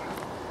up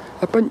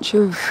a bunch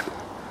of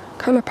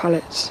colour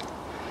palettes.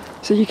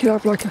 So you could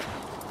have like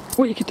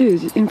what you could do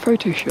is, in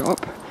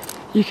Photoshop,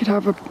 you could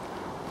have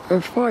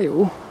a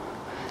file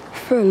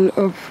full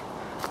of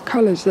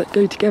colours that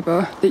go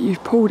together that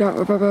you've pulled out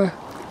of other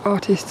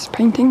artists'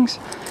 paintings.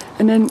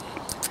 And then,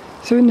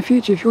 so in the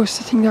future, if you're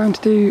sitting down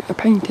to do a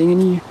painting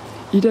and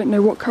you don't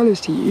know what colours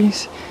to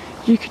use,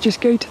 you could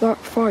just go to that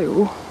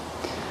file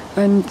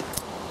and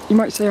you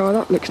might say, oh,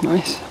 that looks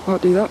nice, I'll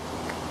do that.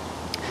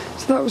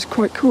 So that was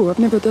quite cool. I've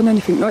never done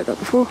anything like that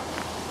before,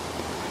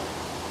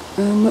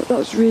 and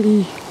that's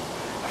really,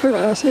 I feel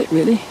like that's it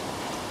really.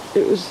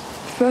 It was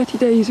 30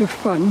 days of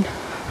fun,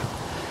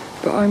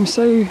 but I'm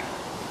so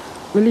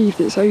relieved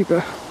it's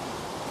over.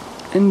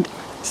 And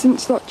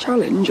since that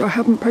challenge, I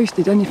haven't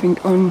posted anything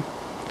on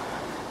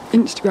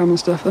Instagram and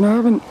stuff, and I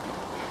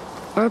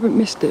haven't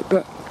missed it,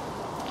 but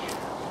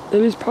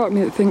there is part of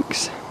me that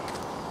thinks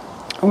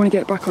I want to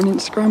get back on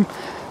Instagram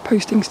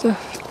posting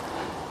stuff.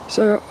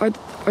 So I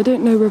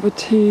don't know what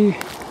to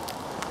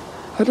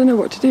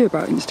do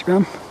about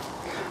Instagram,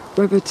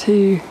 whether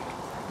to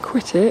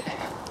quit it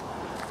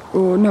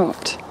or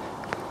not.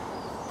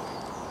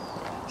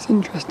 It's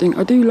interesting.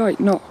 I do like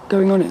not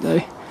going on it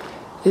though.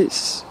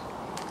 It's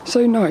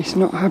so nice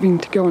not having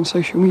to go on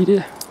social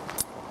media.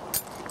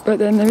 But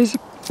then there is,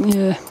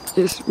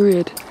 it's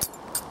weird,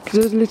 because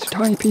there's a little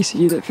tiny piece of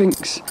you that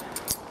thinks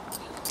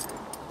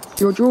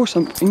you'll draw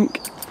something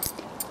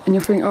and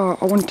you'll think, oh,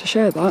 I want to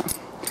share that.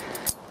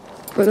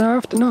 But then I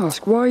often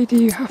ask, why do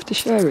you have to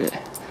share it?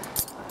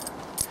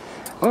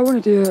 I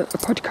want to do a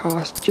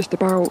podcast just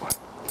about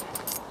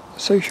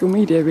social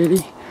media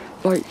really.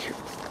 Like,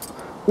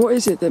 what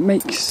is it that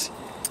makes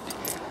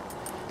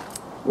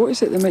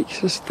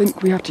us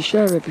think we have to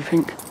share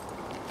everything?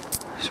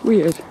 It's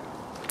weird.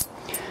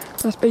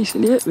 That's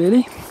basically it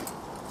really.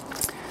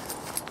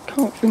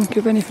 Can't think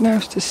of anything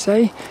else to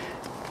say.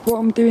 What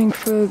I'm doing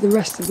for the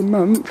rest of the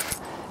month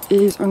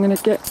is I'm going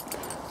to get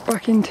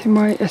back into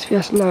my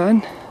SVS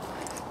Learn,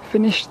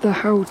 finish the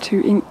How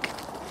to Ink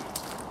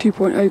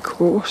 2.0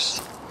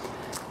 course,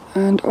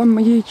 and on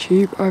my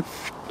YouTube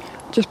I've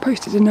just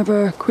posted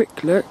another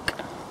quick look,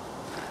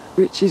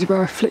 which is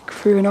where I flick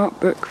through an art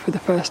book for the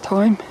first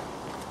time.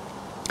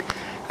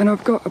 And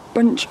I've got a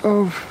bunch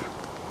of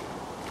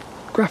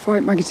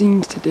graphite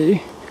magazines to do,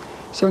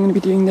 so I'm going to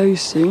be doing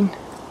those soon.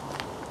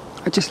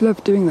 I just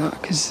love doing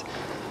that because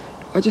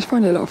I just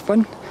find it a lot of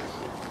fun.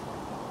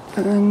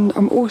 And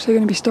I'm also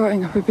going to be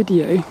starting up a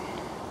video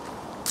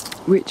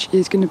which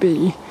is going to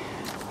be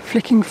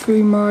flicking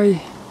through my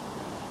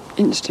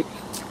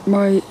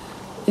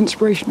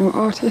inspirational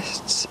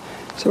artists.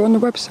 So on the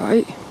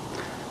website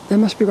there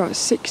must be about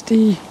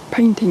 60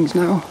 paintings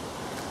now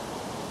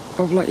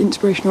of like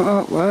inspirational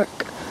artwork.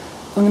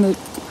 I'm going to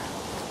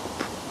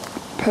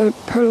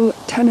pull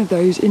 10 of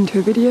those into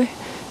a video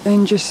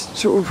and just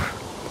sort of,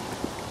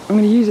 I'm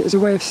going to use it as a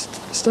way of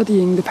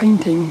studying the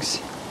paintings,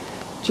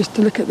 just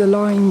to look at the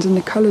lines and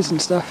the colours and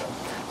stuff.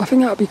 I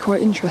think that would be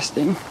quite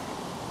interesting.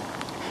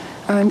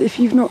 And if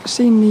you've not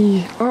seen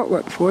the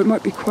artwork before, it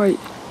might be quite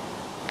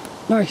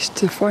nice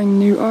to find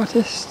new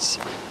artists.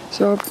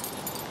 So I'm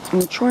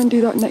going to try and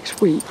do that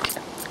next week.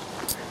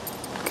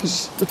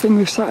 Because the thing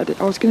with Saturday,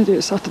 I was going to do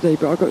it Saturday,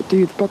 but I've got to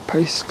do the blog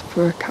post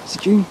for Cats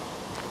of June.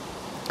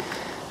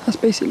 That's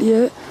basically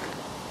it.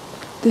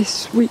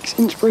 This week's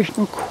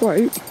inspirational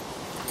quote,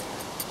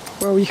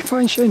 well, you can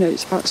find show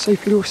notes at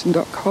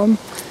sophielawson.com,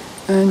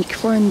 and you can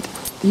find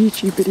the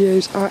YouTube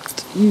videos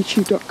at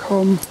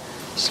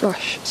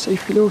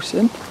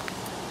youtube.com/sophielawson.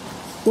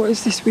 What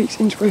is this week's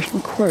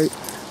inspirational quote?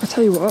 I'll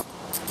tell you what,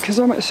 because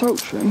I'm at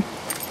Saltrum,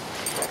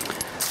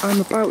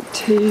 I'm about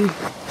to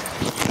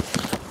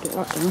get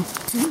that down.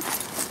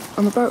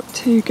 I'm about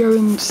to go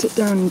and sit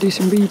down and do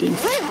some reading.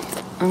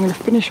 I'm going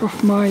to finish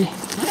off my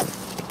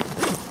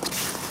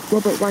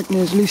Robert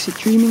Wagner's Lucid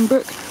Dreaming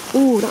book.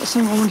 Oh, that's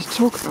something I wanted to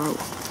talk about.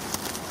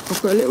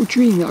 I've got a little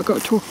dream that I've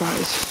got to talk about.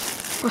 It's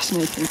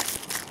fascinating.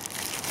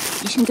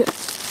 just gonna get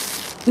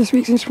this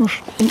week's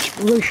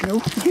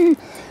inspirational.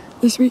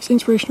 This week's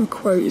inspirational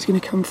quote is going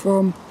to come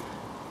from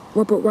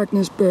Robert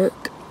Wagner's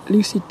book,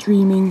 Lucid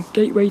Dreaming,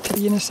 Gateway to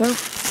the Inner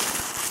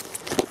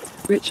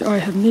Self, which I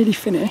have nearly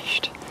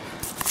finished.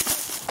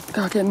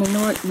 God, getting in the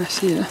right mess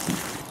here.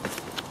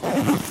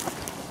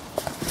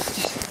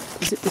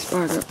 Just zip this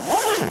bag up.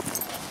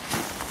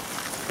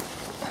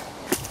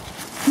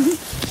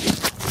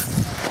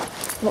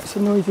 Lots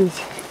of noises.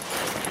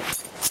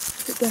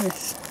 Look at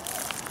Dennis.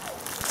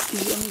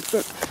 He's on his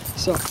book.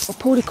 So I'll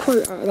pull a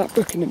quote out of that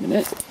book in a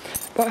minute.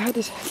 But I had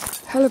this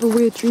hell of a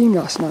weird dream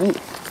last night.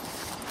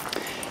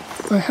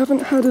 I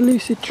haven't had a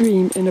lucid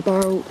dream in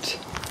about,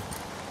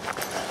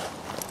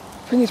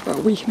 I think it's about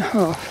a week and a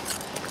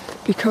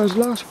half, because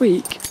last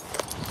week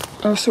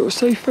I was sort of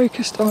so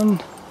focused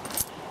on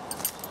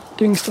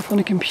doing stuff on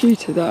a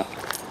computer that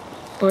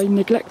I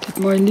neglected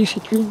my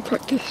lucid dream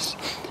practice.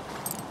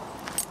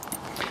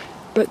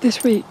 But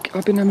this week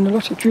I've been having a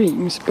lot of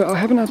dreams, but I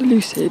haven't had a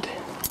lucid.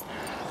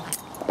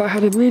 But I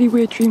had a really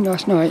weird dream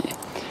last night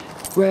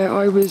where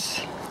I was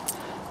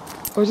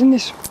in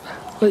this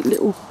like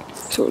little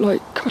sort of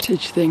like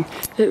cottage thing.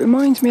 It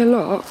reminds me a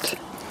lot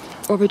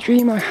of a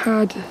dream I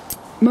had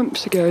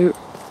months ago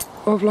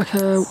of like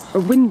a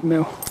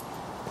windmill.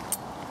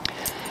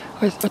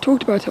 I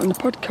talked about it on the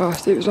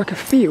podcast. It was like a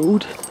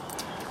field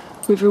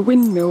with a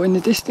windmill in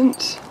the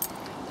distance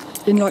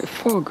in like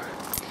fog.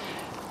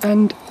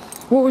 And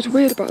what was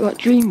weird about that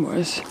dream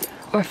was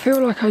I feel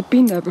like I'd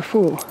been there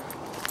before.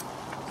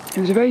 It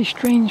was a very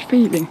strange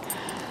feeling.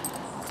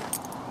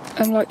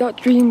 And like that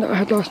dream that I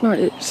had last night,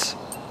 it's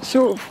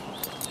sort of,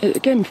 it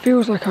again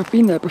feels like I've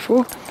been there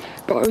before,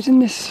 but I was in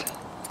this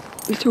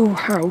little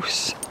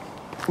house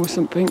or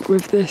something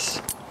with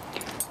this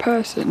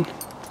person,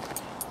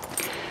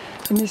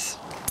 and it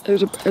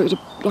was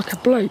like a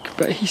bloke,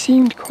 but he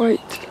seemed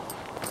like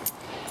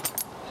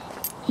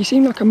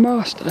a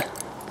master.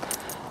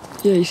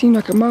 Yeah, he seemed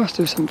like a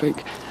master of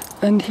something,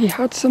 and he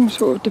had some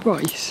sort of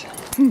device.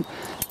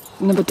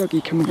 Another doggy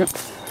coming up.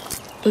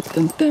 Dun,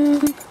 dun,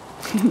 dun.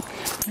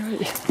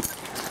 Right.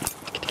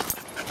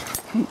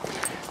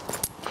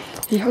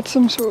 He had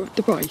some sort of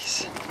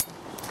device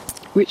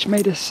which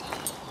made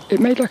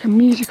like a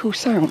musical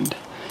sound.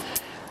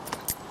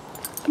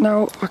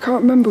 Now I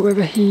can't remember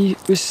whether he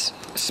was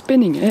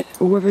spinning it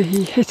or whether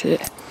he hit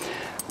it,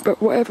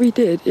 but whatever he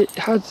did, it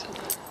had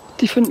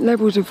different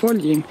levels of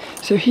volume.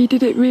 So he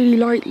did it really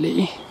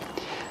lightly,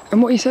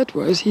 and what he said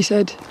was,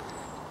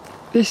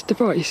 this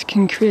device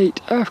can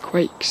create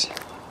earthquakes,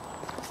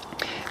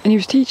 and he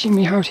was teaching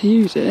me how to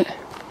use it.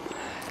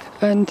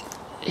 And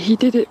he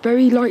did it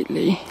very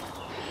lightly,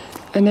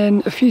 and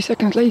then a few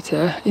seconds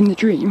later in the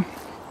dream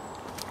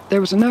there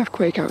was an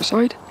earthquake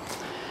outside.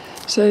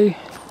 So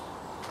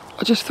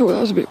I just thought that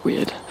was a bit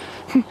weird.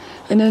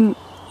 And then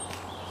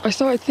I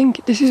started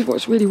thinking, this is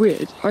what's really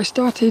weird, I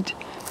started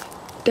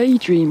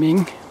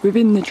daydreaming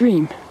within the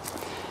dream.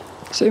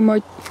 So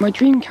my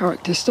dream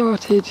character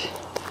started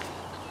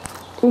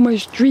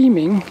almost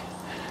dreaming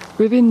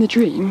within the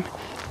dream,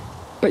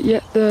 but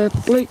yet the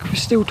bloke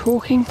was still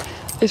talking.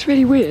 It's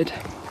really weird.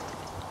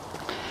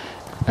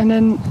 And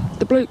then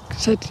the bloke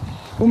said,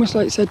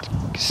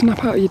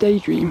 snap out of your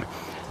daydream.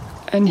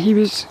 And he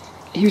was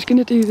going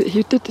to do that.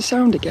 He did the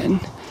sound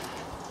again.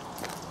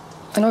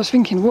 And I was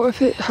thinking, what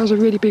if it has a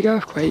really big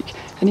earthquake?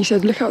 And he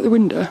said, look out the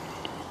window.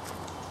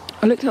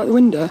 I looked out the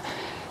window,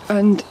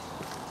 and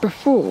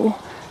before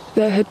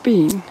there had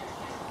been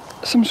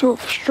some sort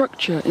of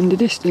structure in the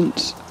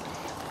distance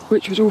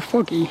which was all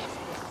foggy.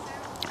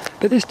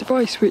 But this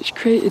device which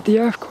created the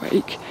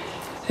earthquake,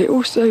 it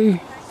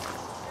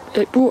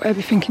brought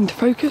everything into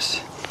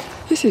focus.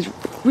 This is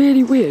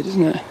really weird,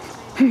 isn't it?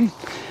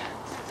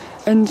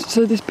 And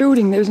so this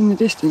building that was in the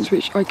distance,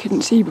 which I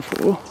couldn't see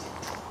before,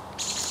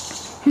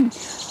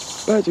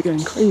 birds are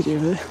going crazy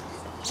over there,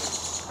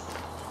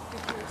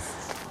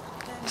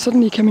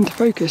 suddenly came into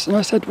focus, and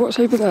I said, what's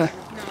over there?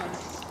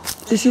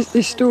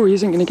 This story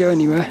isn't going to go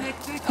anywhere.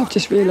 I've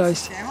just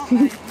realised.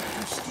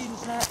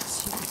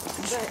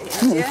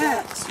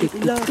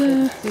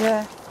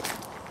 Yeah.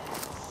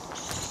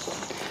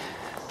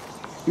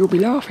 You'll be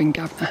laughing,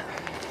 Gavner.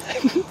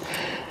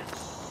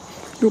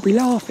 You'll be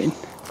laughing.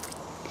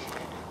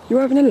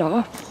 You're having a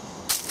laugh?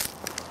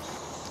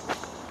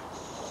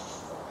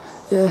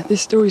 Yeah,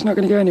 this story's not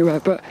going to go anywhere,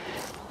 but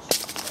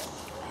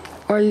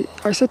I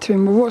said to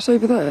him, well, what's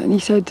over there? And he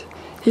said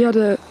he had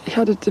a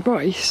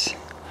device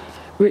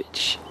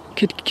which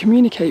could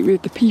communicate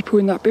with the people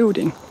in that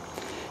building.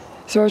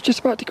 So I was just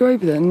about to go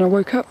over there, and I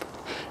woke up.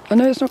 I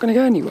know it's not going to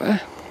go anywhere,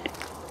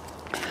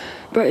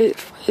 but it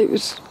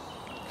was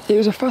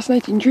a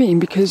fascinating dream,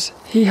 because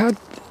he had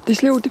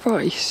this little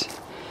device,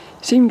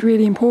 seemed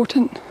really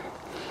important.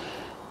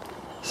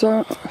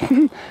 So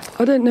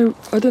I don't know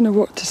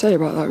what to say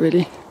about that,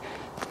 really.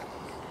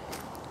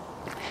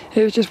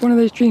 It was just one of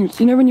those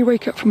dreams, you know, when you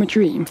wake up from a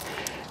dream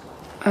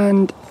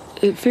and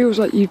it feels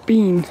like you've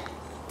been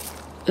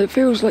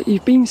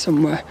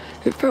somewhere.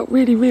 It felt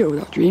really real,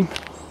 that dream.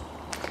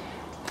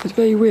 It was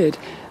very weird.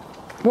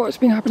 What's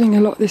been happening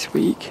a lot this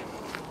week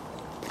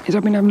is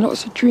I've been having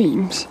lots of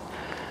dreams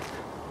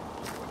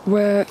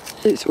where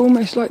it's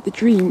almost like the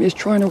dream is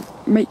trying to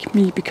make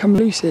me become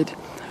lucid.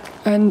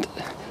 And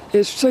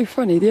it's so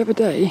funny, the other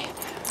day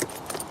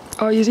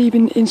I was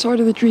even inside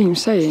of the dream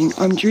saying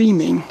I'm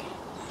dreaming.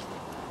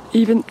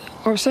 Even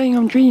I was saying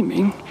I'm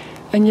dreaming,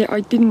 and yet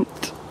I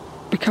didn't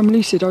become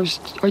lucid. I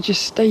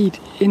just stayed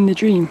in the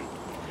dream,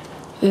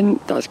 and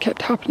that's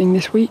kept happening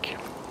this week.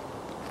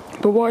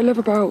 But what I love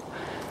about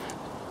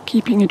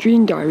keeping a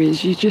dream diary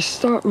is you just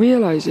start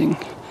realising,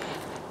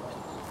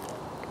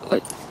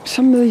 like,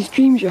 some of these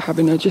dreams you're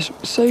having are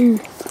just so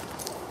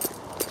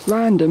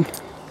random.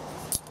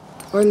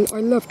 I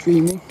love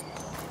dreaming.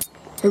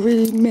 I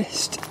really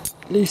missed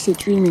lucid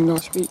dreaming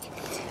last week.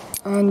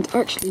 And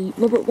actually,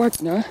 Robert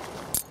Wagner,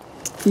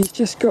 he's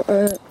just got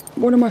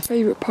one of my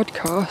favourite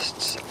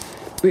podcasts,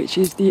 which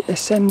is the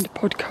Ascend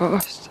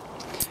podcast.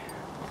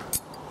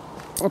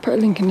 I'll put a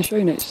link in the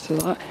show notes to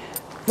that.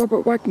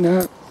 Robert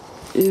Wagner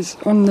is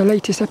on the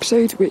latest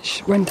episode,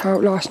 which went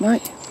out last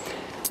night.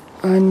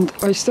 And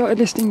I started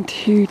listening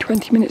to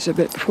 20 minutes of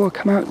it before I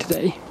come out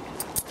today.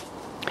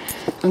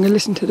 I'm going to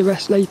listen to the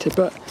rest later,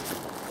 but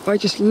I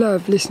just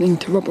love listening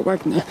to Robert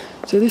Wagner.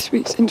 So this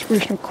week's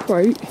inspirational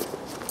quote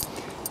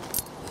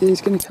is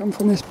going to come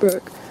from this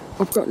book.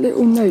 I've got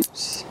little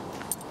notes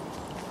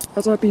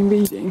as I've been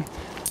reading.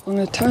 I'm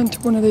going to turn to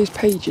one of those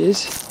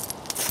pages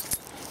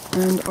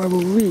and I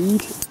will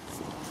read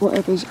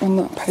whatever's on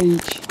that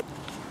page.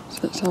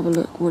 So let's have a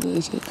look. What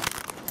is it?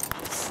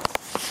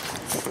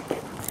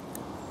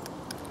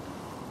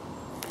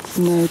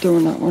 No, I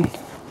don't want that one.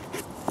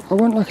 I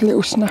want like a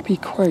little snappy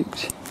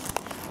quote.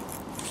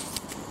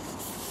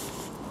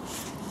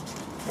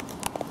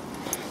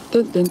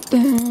 Dun dun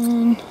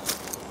dun.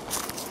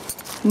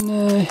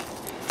 No.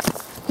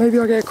 Maybe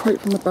I'll get a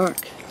quote from the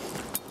back.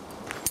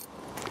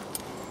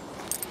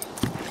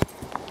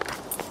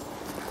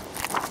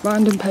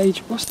 Random page.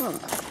 What's that?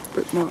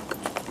 Bookmark.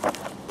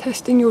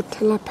 Testing your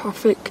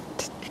telepathic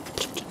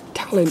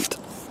talent.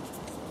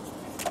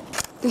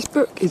 This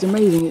book is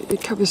amazing.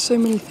 It covers so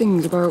many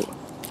things about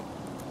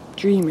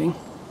dreaming.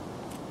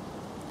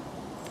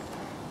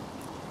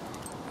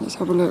 Let's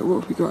have a look.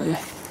 What have we got here?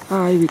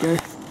 Here we go.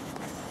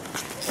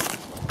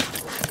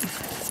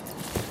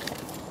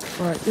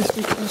 Right, this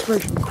week's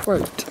inspirational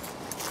quote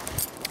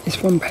is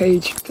from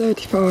page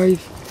 35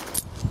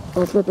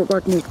 of Robert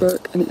Wagner's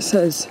book, and it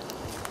says,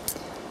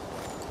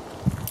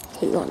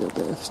 take that little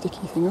bit of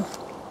sticky thing off.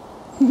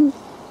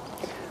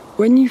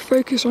 When you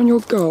focus on your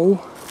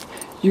goal,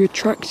 you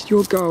attract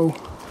your goal.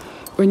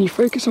 When you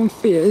focus on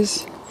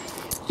fears,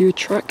 you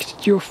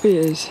attract your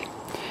fears.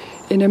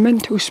 In a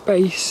mental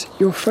space,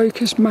 your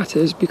focus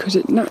matters because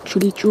it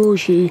naturally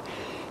draws you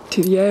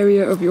to the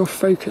area of your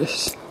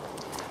focus.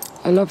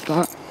 I love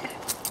that.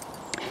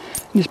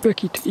 In this book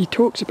he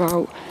talks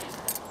about,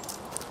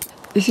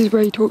 this is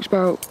where he talks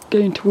about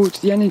going towards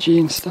the energy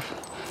and stuff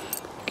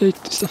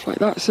like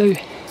that. So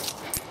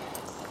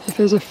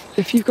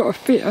if you've got a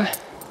fear,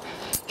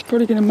 it's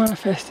probably going to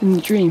manifest in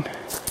the dream.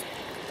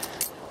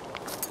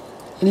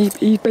 And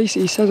he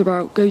basically says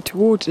about go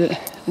towards it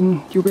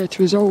and you'll be able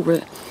to resolve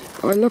it.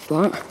 But I love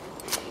that.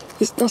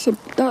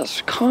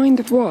 That's kind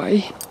of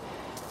why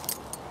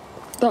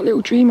that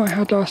little dream I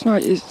had last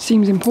night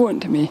seems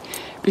important to me,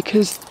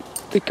 because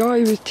the guy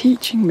was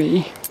teaching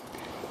me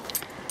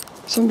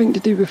something to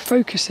do with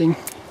focusing,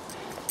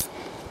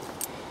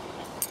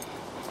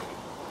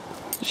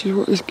 which is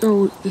what this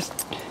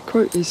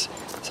quote is.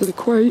 So the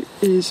quote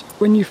is,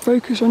 when you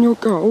focus on your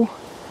goal,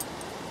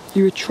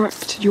 you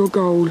attract your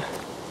goal.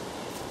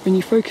 When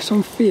you focus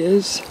on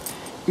fears,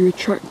 you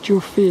attract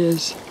your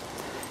fears.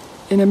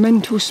 In a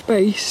mental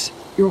space,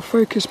 your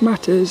focus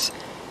matters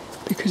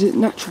because it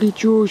naturally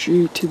draws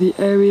you to the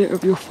area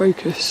of your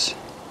focus.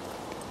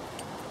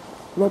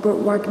 Robert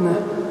Wagner.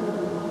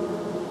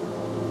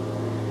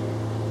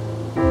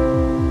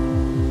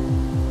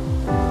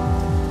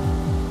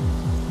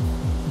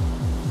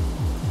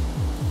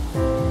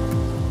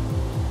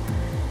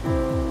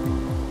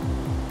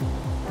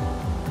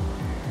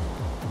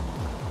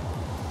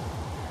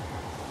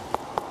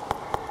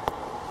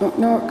 Knock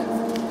knock.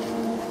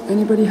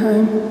 Anybody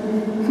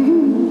home?